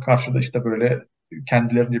tarafa karşı da işte böyle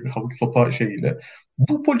kendilerince bir havuç sopa şeyiyle.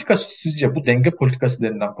 Bu politika sizce bu denge politikası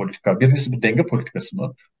denilen politika, birincisi bu denge politikası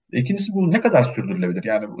mı? İkincisi bu ne kadar sürdürülebilir?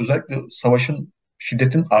 Yani özellikle savaşın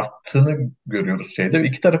şiddetin arttığını görüyoruz şeyde. Ve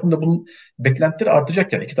iki tarafın da bunun beklentileri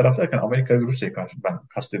artacak yani iki taraf derken Amerika ve Rusya'yı ben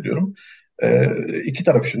kastediyorum. İki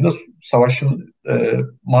taraf için de savaşın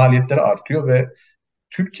maliyetleri artıyor ve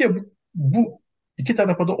Türkiye bu iki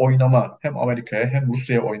tarafa da oynama hem Amerika'ya hem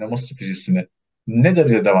Rusya'ya oynama stratejisini ne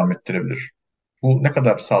derece devam ettirebilir? Bu ne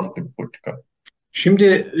kadar sağlıklı bir politika?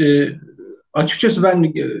 Şimdi açıkçası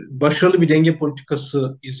ben başarılı bir denge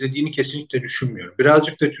politikası izlediğini kesinlikle düşünmüyorum.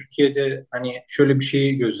 Birazcık da Türkiye'de hani şöyle bir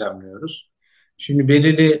şeyi gözlemliyoruz. Şimdi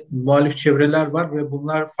belirli muhalif çevreler var ve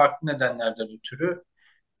bunlar farklı nedenlerden ötürü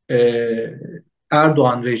e,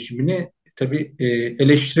 Erdoğan rejimini tabii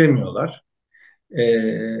eleştiremiyorlar.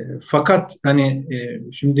 Fakat hani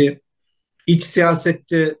şimdi İç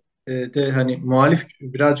siyasette de hani muhalif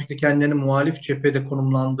birazcık da kendilerini muhalif cephede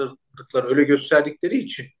konumlandırdıkları öyle gösterdikleri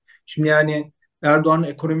için şimdi yani Erdoğan'ın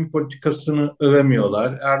ekonomi politikasını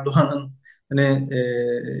övemiyorlar. Erdoğan'ın hani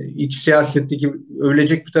iç siyasetteki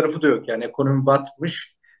övülecek bir tarafı da yok. Yani ekonomi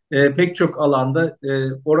batmış. Pek çok alanda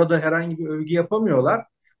orada herhangi bir övgü yapamıyorlar.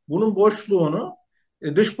 Bunun boşluğunu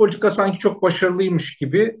dış politika sanki çok başarılıymış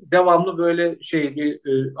gibi devamlı böyle şey bir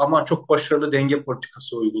aman çok başarılı denge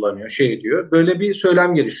politikası uygulanıyor şey diyor. Böyle bir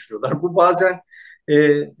söylem geliştiriyorlar. Bu bazen e,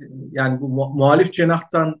 yani bu muhalif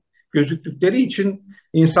cenahtan gözüktükleri için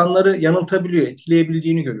insanları yanıltabiliyor,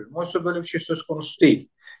 etkileyebildiğini görüyorum. Oysa böyle bir şey söz konusu değil.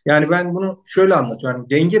 Yani ben bunu şöyle anlatıyorum. Yani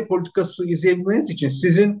denge politikası izleyebilmeniz için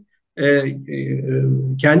sizin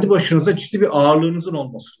kendi başınıza ciddi bir ağırlığınızın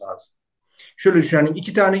olması lazım. Şöyle düşün, yani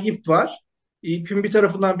iki tane ip var. İpin bir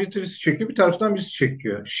tarafından birisi çekiyor, bir taraftan birisi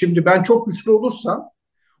çekiyor. Şimdi ben çok güçlü olursam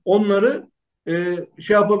onları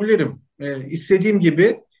şey yapabilirim. İstediğim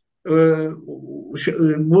gibi e,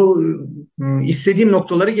 bu istediğim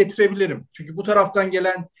noktaları getirebilirim. Çünkü bu taraftan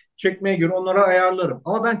gelen çekmeye göre onları ayarlarım.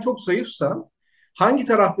 Ama ben çok zayıfsam hangi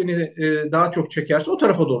taraf beni daha çok çekerse o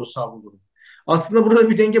tarafa doğru savrurum. Aslında burada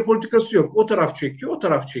bir denge politikası yok. O taraf çekiyor, o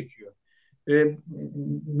taraf çekiyor.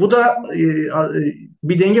 Bu da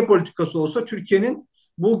bir denge politikası olsa Türkiye'nin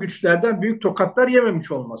bu güçlerden büyük tokatlar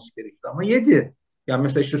yememiş olması gerekti. Ama yedi. Yani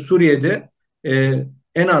mesela işte Suriye'de e,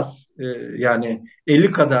 en az yani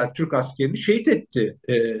 50 kadar Türk askerini şehit etti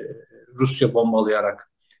Rusya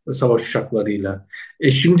bombalayarak savaş uçaklarıyla.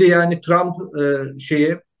 Şimdi yani Trump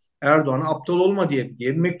şeye Erdoğan'a aptal olma diye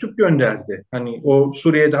bir mektup gönderdi. Hani o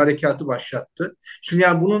Suriye'de harekatı başlattı. Şimdi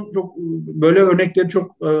yani bunun çok böyle örnekleri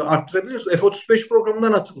çok arttırabiliriz. F-35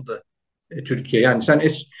 programından atıldı Türkiye. Yani sen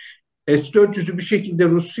S-400'ü bir şekilde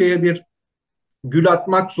Rusya'ya bir gül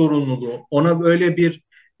atmak zorunluluğu, ona böyle bir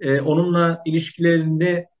onunla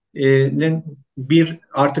ilişkilerinde bir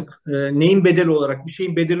artık neyin bedeli olarak, bir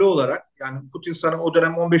şeyin bedeli olarak yani Putin sana o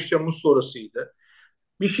dönem 15 Temmuz sonrasıydı.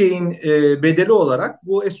 Bir şeyin bedeli olarak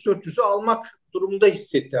bu S-400'ü almak durumunda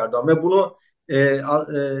hissetti Erdoğan ve bunu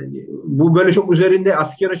bu böyle çok üzerinde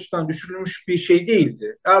asker açıdan düşünülmüş bir şey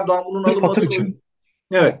değildi. Erdoğan bunun Sırf hatır alınmasını için.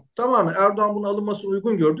 Evet, tamamen Erdoğan bunun alınmasını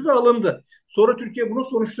uygun gördü ve alındı. Sonra Türkiye bunun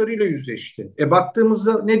sonuçlarıyla yüzleşti.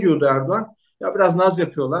 Baktığımızda ne diyordu Erdoğan? Ya biraz naz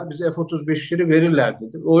yapıyorlar, bize F-35'leri verirler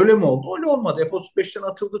dedi. Öyle mi oldu? Öyle olmadı. F-35'ten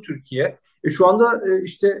atıldı Türkiye. Şu anda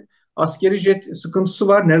işte askeri jet sıkıntısı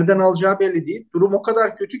var. Nereden alacağı belli değil. Durum o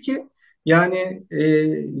kadar kötü ki yani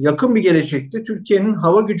yakın bir gelecekte Türkiye'nin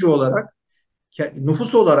hava gücü olarak,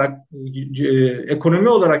 nüfus olarak, ekonomi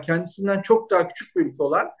olarak kendisinden çok daha küçük bir ülke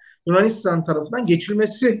olan Yunanistan tarafından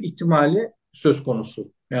geçilmesi ihtimali söz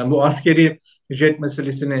konusu. Yani bu askeri jet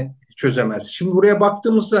meselesini çözemez. Şimdi buraya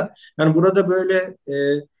baktığımızda yani burada böyle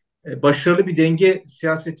başarılı bir denge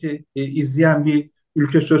siyaseti izleyen bir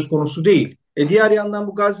ülke söz konusu değil. Diğer yandan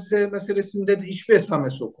bu Gazze meselesinde de hiçbir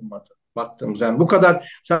esamesi okunmadı baktığımız. Yani bu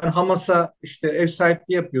kadar sen Hamas'a işte ev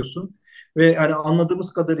sahipliği yapıyorsun ve yani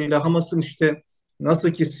anladığımız kadarıyla Hamas'ın işte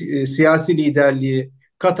nasıl ki siyasi liderliği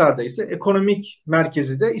Katar'da ise ekonomik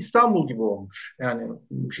merkezi de İstanbul gibi olmuş. Yani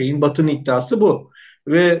şeyin Batı'nın iddiası bu.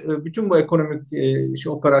 Ve bütün bu ekonomik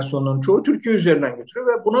operasyonların çoğu Türkiye üzerinden götürüyor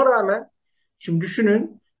ve buna rağmen şimdi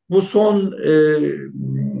düşünün bu son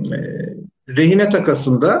rehine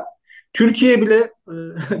takasında Türkiye bile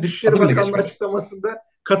Dışişleri Adı bile Bakanlığı geçmedi. açıklamasında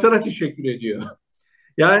Katar'a teşekkür ediyor.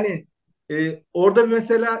 Yani orada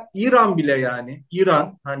mesela İran bile yani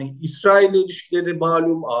İran hani İsrail ile ilişkileri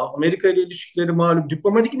malum, Amerika ile ilişkileri malum,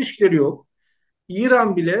 diplomatik ilişkileri yok.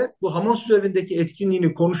 İran bile bu Hamas üzerindeki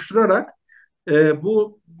etkinliğini konuşturarak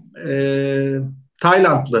bu e,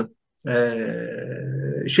 Taylandlı Taylandlı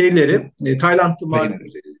Rehineleri.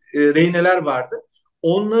 rehineler vardı.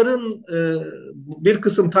 Onların bir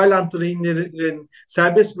kısım Taylandlı rehinelerin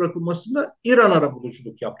serbest bırakılmasında İran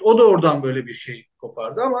arabuluculuk yaptı. O da oradan böyle bir şey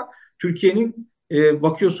kopardı ama Türkiye'nin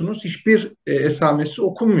bakıyorsunuz hiçbir esamesi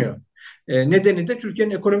okunmuyor. Nedeni de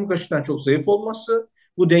Türkiye'nin ekonomik açıdan çok zayıf olması,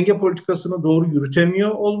 bu denge politikasını doğru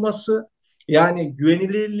yürütemiyor olması, yani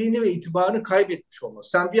güvenilirliğini ve itibarını kaybetmiş olması.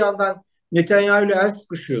 Sen bir yandan Netanyahu ile el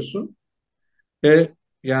sıkışıyorsun.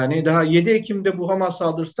 Yani daha 7 Ekim'de bu Hamas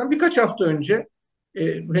saldırısından birkaç hafta önce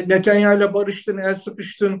Netanyahu ile barıştın, el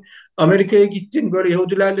sıkıştın, Amerika'ya gittin, böyle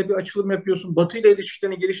Yahudilerle bir açılım yapıyorsun. Batı ile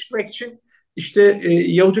ilişkilerini geliştirmek için işte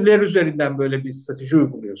Yahudiler üzerinden böyle bir strateji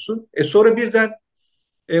uyguluyorsun. Sonra birden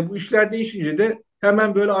bu işler değişince de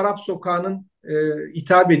hemen böyle Arap sokağının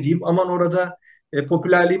hitap edeyim, aman orada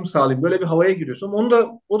popülerliğimi sağlayayım. Böyle bir havaya giriyorsun.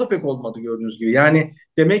 O da pek olmadı gördüğünüz gibi. Yani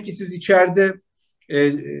demek ki siz içeride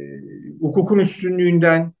hukukun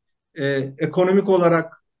üstünlüğünden ekonomik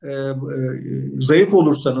olarak zayıf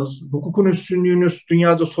olursanız, hukukun üstünlüğünüz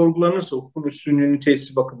dünyada sorgulanırsa, hukukun üstünlüğünü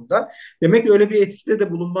tesis bakımından, demek ki öyle bir etkide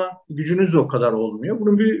de bulunma gücünüz de o kadar olmuyor.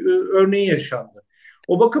 Bunun bir örneği yaşandı.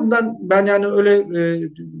 O bakımdan ben yani öyle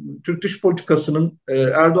Türk dış politikasının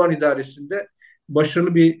Erdoğan idaresinde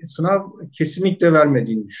başarılı bir sınav kesinlikle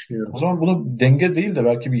vermediğini O düşünüyorum. zaman bunu denge değil de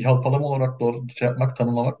belki bir yalpalama olarak doğru şey yapmak,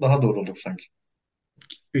 tanımlamak daha doğru olur sanki.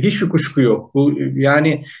 Hiçbir kuşku yok. Bu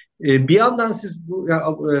yani bir yandan siz bu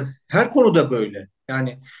her konuda böyle.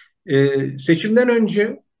 Yani seçimden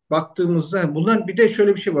önce baktığımızda bunlar bir de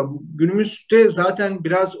şöyle bir şey var. Günümüzde zaten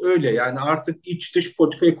biraz öyle. Yani artık iç dış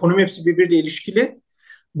politika, ekonomi hepsi birbiriyle ilişkili.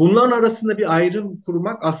 Bunların arasında bir ayrım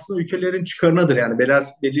kurmak aslında ülkelerin çıkarınadır. Yani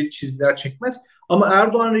belirli çizgiler çekmez. Ama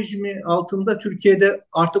Erdoğan rejimi altında Türkiye'de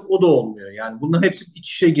artık o da olmuyor. Yani bunların hepsi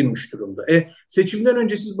iç içe girmiş durumda. Seçimden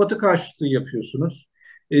önce siz Batı karşıtlığı yapıyorsunuz.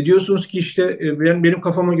 Diyorsunuz ki işte benim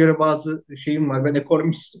kafama göre bazı şeyim var. Ben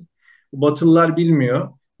ekonomistim. Batılılar bilmiyor.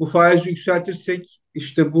 Bu faizi yükseltirsek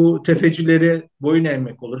işte bu tefecileri boyun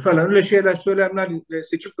eğmek olur falan. Öyle şeyler, söylemlerle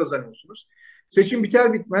seçim kazanıyorsunuz. Seçim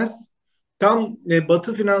biter bitmez tam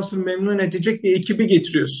Batı finansını memnun edecek bir ekibi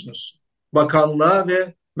getiriyorsunuz. Bakanlığa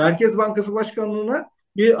ve Merkez Bankası Başkanlığı'na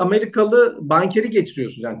bir Amerikalı bankeri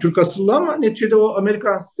getiriyorsunuz. Yani Türk asıllı ama neticede o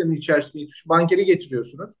Amerikan sistemi içerisinde bankeri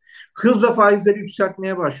getiriyorsunuz. Hızla faizleri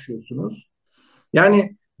yükseltmeye başlıyorsunuz.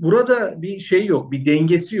 Yani burada bir şey yok, bir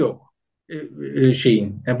dengesi yok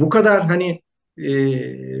şeyin. Yani bu kadar hani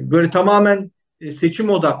böyle tamamen seçim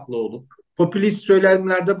odaklı olup popülist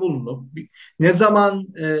söylemlerde bulunup ne zaman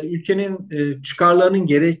ülkenin çıkarlarının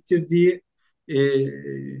gerektirdiği e,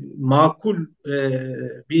 makul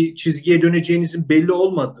bir çizgiye döneceğinizin belli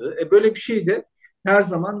olmadığı, böyle bir şey de her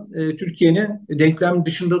zaman Türkiye'nin denklem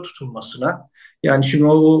dışında tutulmasına, yani şimdi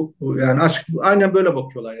yani açık aynen böyle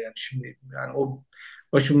bakıyorlar yani şimdi yani o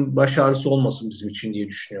baş ağrısı olmasın bizim için diye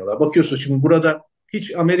düşünüyorlar. Bakıyorsun şimdi burada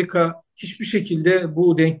hiç Amerika hiçbir şekilde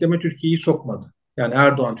bu denkleme Türkiye'yi sokmadı. Yani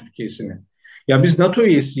Erdoğan Türkiye'sini. Ya biz NATO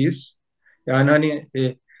üyesiyiz. Yani hani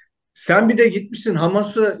Sen bir de gitmişsin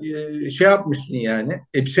Hamas'ı şey yapmışsın yani.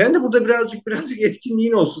 Sen de burada birazcık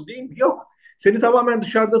etkinliğin olsun değil mi? Yok. Seni tamamen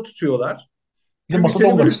dışarıda tutuyorlar. Bir de Çünkü masada seni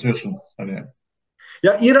olmak böyle istiyorsun. Hani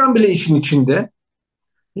ya İran bile işin içinde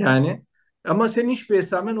yani. Ama senin hiçbir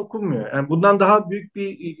esamen okunmuyor. Yani bundan daha büyük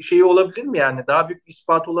bir şey olabilir mi yani? Daha büyük bir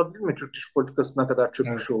ispat olabilir mi Türk dış politikasına kadar evet.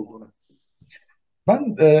 çökmüş olduğunu?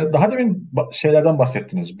 Ben daha demin şeylerden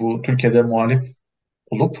bahsettiniz. Bu Türkiye'de muhalif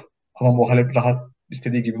olup ama muhalif rahat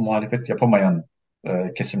istediği gibi muhalefet yapamayan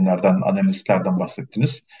kesimlerden, analistlerden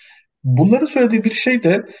bahsettiniz. Bunları söylediği bir şey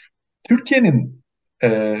de Türkiye'nin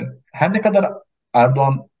her ne kadar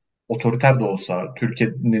Erdoğan otoriter de olsa,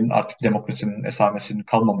 Türkiye'nin artık demokrasinin esamesinin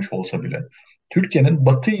kalmamış olsa bile, Türkiye'nin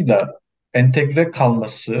Batı'yla entegre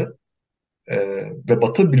kalması e, ve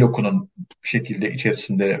Batı blokunun bir şekilde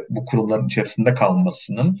içerisinde, bu kurumların içerisinde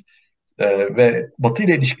kalmasının ve Batı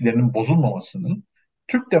ile ilişkilerinin bozulmamasının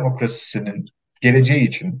Türk demokrasisinin geleceği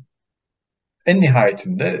için en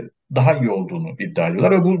nihayetinde daha iyi olduğunu iddia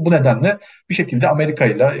ediyorlar. Ve bu nedenle bir şekilde Amerika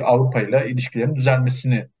ile Avrupa ile ilişkilerin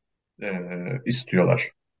düzelmesini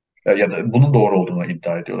istiyorlar. Ya da bunun doğru olduğunu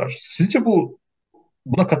iddia ediyorlar. Sizce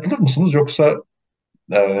buna katılır mısınız? Yoksa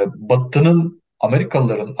Batı'nın,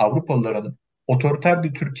 Amerikalıların, Avrupalıların otoriter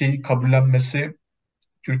bir Türkiye'yi kabullenmesi,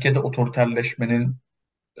 Türkiye'de otoriterleşmenin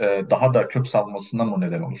daha da kök salmasına mı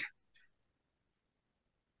neden olur?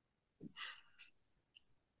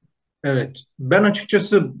 Evet. Ben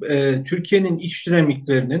açıkçası Türkiye'nin iç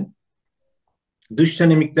dinamiklerinin dış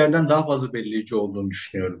dinamiklerden daha fazla belirleyici olduğunu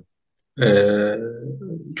düşünüyorum. E,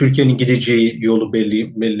 Türkiye'nin gideceği yolu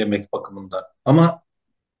belirlemek bakımından. Ama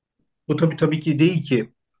bu tabii ki değil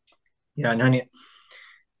ki. Yani hani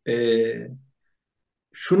e,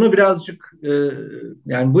 şunu birazcık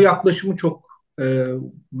yani bu yaklaşımı çok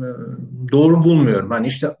doğru bulmuyorum. Hani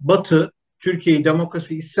işte Batı Türkiye'yi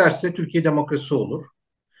demokrasi isterse Türkiye demokrasi olur.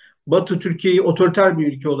 Batı Türkiye'yi otoriter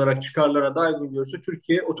bir ülke olarak çıkarlara dair görürse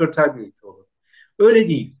Türkiye otoriter bir ülke olur. Öyle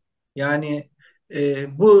değil. Yani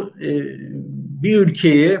bu bir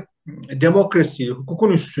ülkeyi demokrasiyi,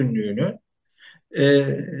 hukukun üstünlüğünü e,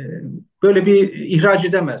 böyle bir ihraç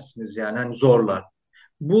edemezsiniz yani hani zorla.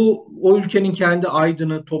 Bu o ülkenin kendi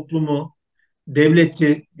aydını, toplumu,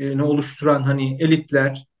 devletini oluşturan hani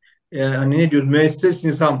elitler, hani ne diyoruz müesses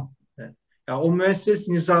nizam. Ya o müesses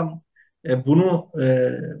nizam bunu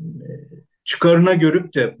çıkarına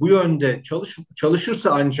görüp de bu yönde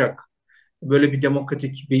çalışırsa ancak böyle bir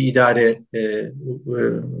demokratik bir idare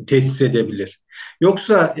tesis edebilir.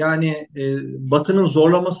 Yoksa yani Batı'nın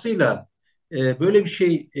zorlamasıyla böyle bir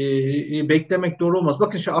şey beklemek doğru olmaz.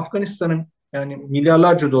 Bakın işte Afganistan'ın yani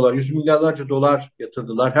milyarlarca dolar, yüz milyarlarca dolar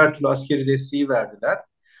yatırdılar. Her türlü askeri desteği verdiler.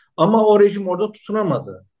 Ama o rejim orada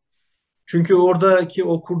tutunamadı. Çünkü oradaki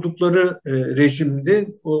o kurdukları rejimde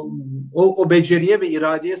o beceriye ve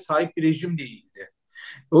iradeye sahip bir rejim değildi.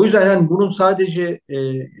 O yüzden yani bunun sadece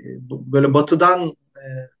böyle batıdan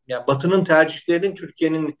yani batının tercihlerinin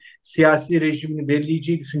Türkiye'nin siyasi rejimini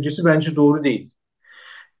belirleyeceği düşüncesi bence doğru değil.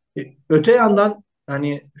 Öte yandan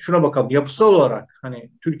hani şuna bakalım yapısal olarak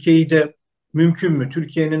hani Türkiye'yi de mümkün mü?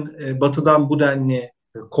 Türkiye'nin batıdan bu denli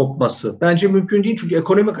kopması. Bence mümkün değil çünkü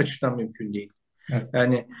ekonomik açıdan mümkün değil. Evet.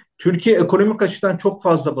 Yani Türkiye ekonomik açıdan çok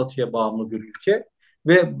fazla batıya bağımlı bir ülke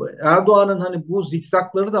ve Erdoğan'ın hani bu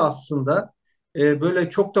zikzakları da aslında böyle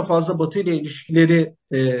çok da fazla batı ile ilişkileri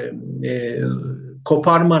e,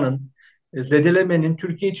 koparmanın, zedelemenin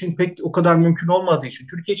Türkiye için pek o kadar mümkün olmadığı için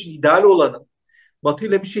Türkiye için ideal olanın Batı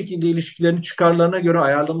ile bir şekilde ilişkilerini çıkarlarına göre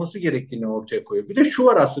ayarlaması gerektiğini ortaya koyuyor. Bir de şu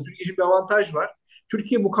var aslında Türkiye için bir avantaj var.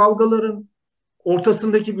 Türkiye bu kavgaların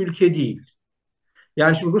ortasındaki bir ülke değil.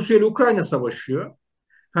 Yani şimdi Rusya ile Ukrayna savaşıyor.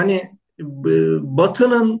 Hani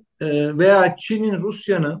Batı'nın veya Çin'in,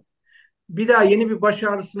 Rusya'nın bir daha yeni bir baş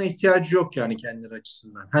ağrısına ihtiyacı yok yani kendileri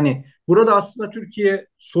açısından. Hani burada aslında Türkiye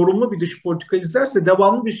sorumlu bir dış politika izlerse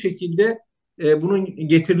devamlı bir şekilde bunun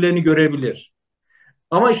getirilerini görebilir.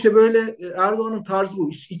 Ama işte böyle Erdoğan'ın tarzı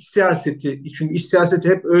bu iç siyaseti çünkü iç siyaseti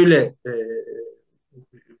hep öyle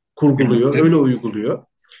kurguluyor, Yönetti. öyle uyguluyor.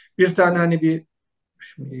 Bir tane hani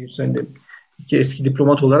şimdi sen de iki eski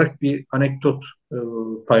diplomat olarak bir anekdot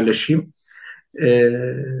paylaşayım. E,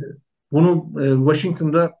 Bunu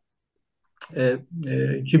Washington'da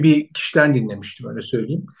ki bir kişiden dinlemiştim öyle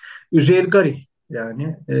söyleyeyim. Üzeyir Gari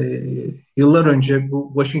yani yıllar önce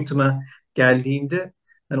bu Washington'a geldiğinde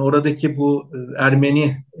yani oradaki bu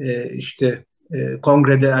Ermeni işte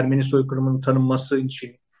kongrede Ermeni soykırımının tanınması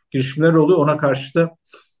için girişimler oluyor. Ona karşı da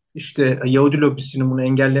işte Yahudi lobisinin bunu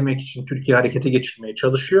engellemek için Türkiye harekete geçirmeye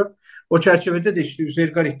çalışıyor. O çerçevede de işte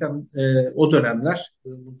Üzeyir Garip'ten o dönemler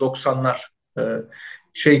 90'lar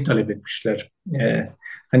şey talep etmişler.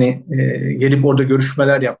 hani gelip orada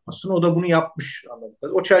görüşmeler yapmasını. O da bunu yapmış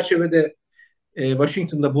anlamda. O çerçevede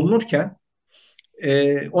Washington'da bulunurken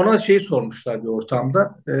ona şey sormuşlar bir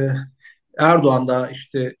ortamda. Erdoğan da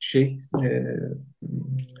işte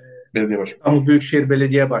Belediye başkanı. İstanbul Büyükşehir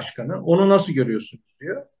Belediye Başkanı. Onu nasıl görüyorsunuz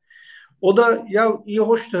diyor. O da ya iyi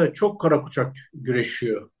hoş da çok kara kuşak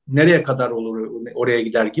güreşiyor. Nereye kadar olur oraya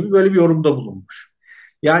gider gibi böyle bir yorumda bulunmuş.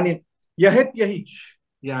 Yani ya hep ya hiç.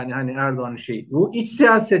 Yani hani Erdoğan'ın şeyi. Bu iç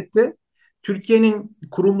siyasette Türkiye'nin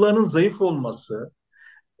kurumlarının zayıf olması,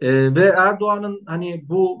 ve Erdoğan'ın hani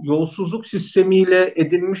bu yolsuzluk sistemiyle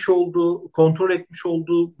edinmiş olduğu, kontrol etmiş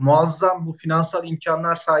olduğu muazzam bu finansal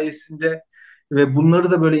imkanlar sayesinde ve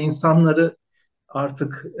bunları da böyle insanları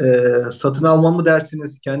artık satın alma mı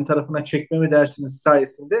dersiniz, kendi tarafına çekme mi dersiniz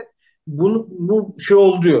sayesinde bu şey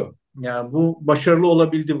oldu diyor. Yani bu başarılı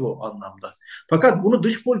olabildi bu anlamda. Fakat bunu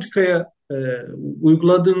dış politikaya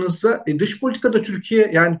uyguladığınızda dış politikada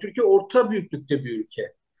Türkiye yani Türkiye orta büyüklükte bir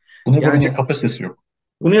ülke. Bunu Yani yapabilecek kapasitesi yok.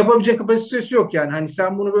 bunu yapabilecek kapasitesi yok yani. Hani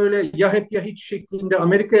sen bunu böyle ya hep ya hiç şeklinde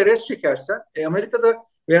Amerika'ya res çekersen, Amerika'da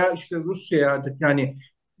veya işte Rusya'ya artık yani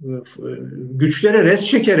güçlere res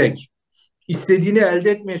çekerek istediğini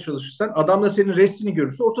elde etmeye çalışırsan adam da senin resmini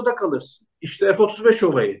görürse ortada kalırsın. İşte F-35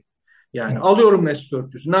 olayı. Yani Evet. alıyorum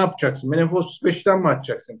S-400'ü ne yapacaksın? Beni F-35'ten mi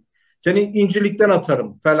atacaksın? Seni İncirlik'ten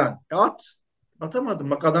atarım falan. At. Atamadım.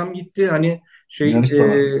 Bak adam gitti hani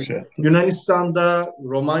Yunanistan'a şey yaptı. Yunanistan'da,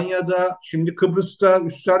 Romanya'da, şimdi Kıbrıs'ta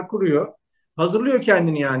üsler kuruyor. Hazırlıyor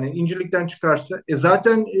kendini yani İncirlik'ten çıkarsa.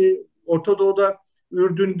 Zaten Orta Doğu'da,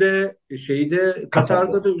 Ürdün'de, Katar'da.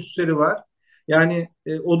 Katar'da da üsleri var. Yani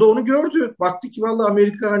o da onu gördü. Baktı ki vallahi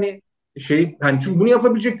Amerika hani hani çünkü bunu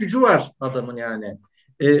yapabilecek gücü var adamın yani.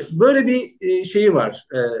 Böyle bir şeyi var.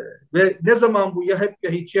 Ve ne zaman bu ya hep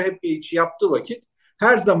ya hiç ya hep ya hiç yaptığı vakit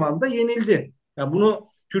her zaman da yenildi. Yani bunu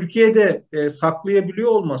Türkiye'de saklayabiliyor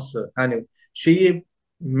olması, hani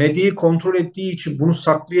medyayı kontrol ettiği için bunu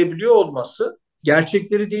saklayabiliyor olması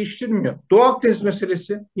gerçekleri değiştirmiyor. Doğu Akdeniz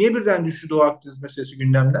meselesi niye birden düştü Doğu Akdeniz meselesi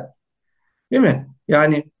gündemden? Değil mi?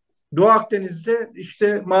 Yani Doğu Akdeniz'de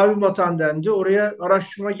işte Mavi Vatan dendi. Oraya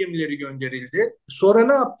araştırma gemileri gönderildi. Sonra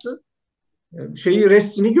ne yaptı?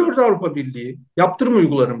 Restini gördü Avrupa Birliği. Yaptırım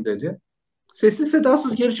uygularım dedi. Sessiz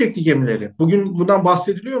sedasız geri çekti gemileri. Bugün bundan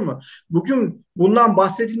bahsediliyor mu? Bugün bundan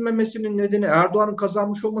bahsedilmemesinin nedeni Erdoğan'ın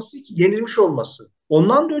kazanmış olması değil ki yenilmiş olması.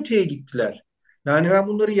 Ondan da öteye gittiler. Yani ben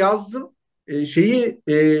bunları yazdım. E, şeyi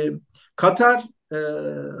e, Katar e,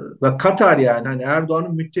 ve Katar yani hani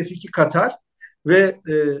Erdoğan'ın müttefiki Katar ve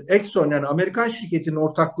Exxon yani Amerikan şirketinin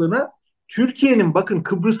ortaklığına Türkiye'nin bakın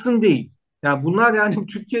Kıbrıs'ın değil. Yani bunlar yani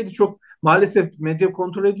Türkiye'de çok maalesef medya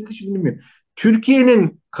kontrol edildiği için bilmiyor.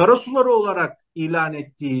 Türkiye'nin karasuları olarak ilan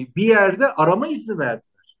ettiği bir yerde arama izni verdi.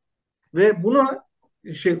 Ve buna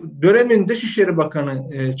dönemin Dışişleri Bakanı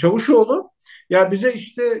Çavuşoğlu ya bize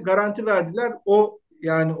işte garanti verdiler. O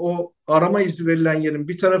yani o arama izni verilen yerin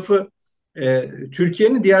bir tarafı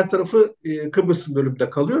Türkiye'nin diğer tarafı Kıbrıs bölümünde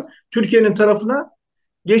kalıyor. Türkiye'nin tarafına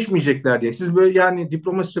geçmeyecekler diye. Siz böyle yani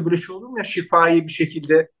diplomaside böyle şey olur mu ya şifai bir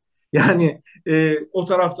şekilde yani o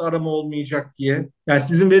tarafta arama olmayacak diye. Yani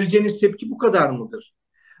sizin vereceğiniz tepki bu kadar mıdır?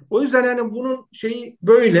 O yüzden yani bunun şeyi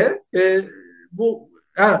böyle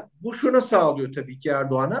bu şunu sağlıyor tabii ki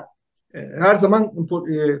Erdoğan'a. Her zaman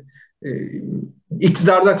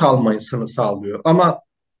iktidarda kalmasını sağlıyor. Ama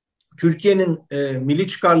Türkiye'nin milli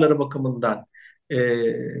çıkarları bakımından e,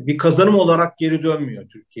 bir kazanım olarak geri dönmüyor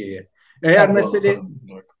Türkiye'ye. Eğer Erdoğan'ın mesele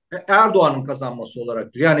kazandığı olarak. Erdoğan'ın kazanması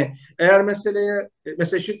olarak diyor. Yani eğer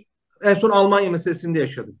mesela şimdi en son Almanya meselesinde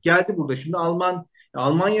yaşadık. Geldi burada şimdi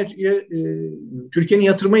Almanya Türkiye'nin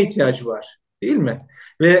yatırıma ihtiyacı var. Değil mi?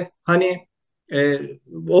 Ve hani e,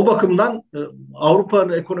 o bakımdan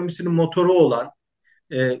Avrupa ekonomisinin motoru olan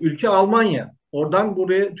ülke Almanya. Oradan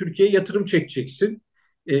buraya Türkiye'ye yatırım çekeceksin.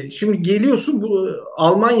 Şimdi geliyorsun bu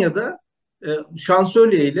Almanya'da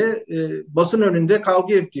şansölye ile basın önünde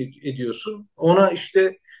kavga ediyorsun. Ona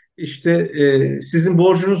işte sizin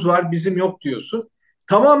borcunuz var, bizim yok diyorsun.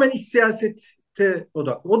 Tamamen iç siyasete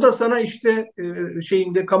odaklı. O da sana işte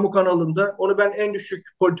kamu kanalında onu ben en düşük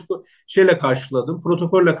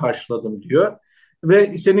protokolle karşıladım diyor.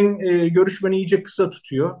 Ve senin görüşmeni iyice kısa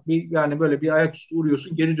tutuyor. Yani böyle bir ayaküstü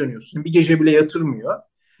uğruyorsun, geri dönüyorsun. Bir gece bile yatırmıyor.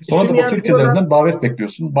 Sonra da Şimdi Batı yani buradan ülkelerinden davet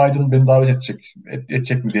bekliyorsun. Biden beni davet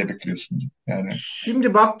edecek mi diye bekliyorsun. Yani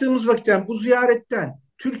şimdi baktığımız vakit yani bu ziyaretten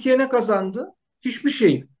Türkiye ne kazandı? Hiçbir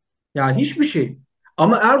şey. Yani hiçbir şey.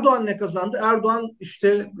 Ama Erdoğan ne kazandı? Erdoğan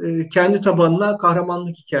işte kendi tabanına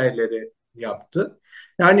kahramanlık hikayeleri yaptı.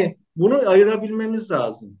 Yani bunu ayırabilmemiz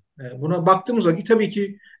lazım. Buna baktığımız vakit tabii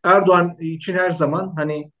ki Erdoğan için her zaman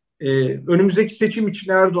hani önümüzdeki seçim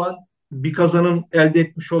için Erdoğan bir kazanım elde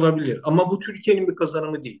etmiş olabilir. Ama bu Türkiye'nin bir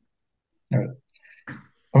kazanımı değil. Evet.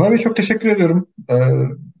 Ömer Bey çok teşekkür ediyorum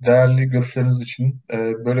değerli görüşleriniz için.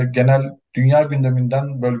 Böyle genel dünya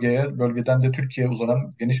gündeminden bölgeye, bölgeden de Türkiye'ye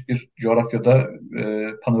uzanan geniş bir coğrafyada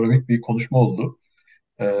panoramik bir konuşma oldu.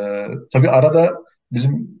 Tabii arada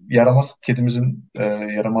bizim yaramaz kedimizin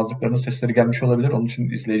yaramazlıklarının sesleri gelmiş olabilir. Onun için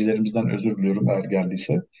izleyicilerimizden özür diliyorum eğer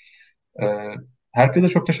geldiyse. E, Herkese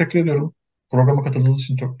çok teşekkür ediyorum. Programa katıldığınız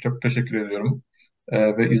için çok çok teşekkür ediyorum.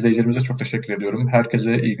 Ve izleyicilerimize çok teşekkür ediyorum.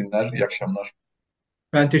 Herkese iyi günler, iyi akşamlar.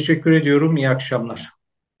 Ben teşekkür ediyorum. İyi akşamlar.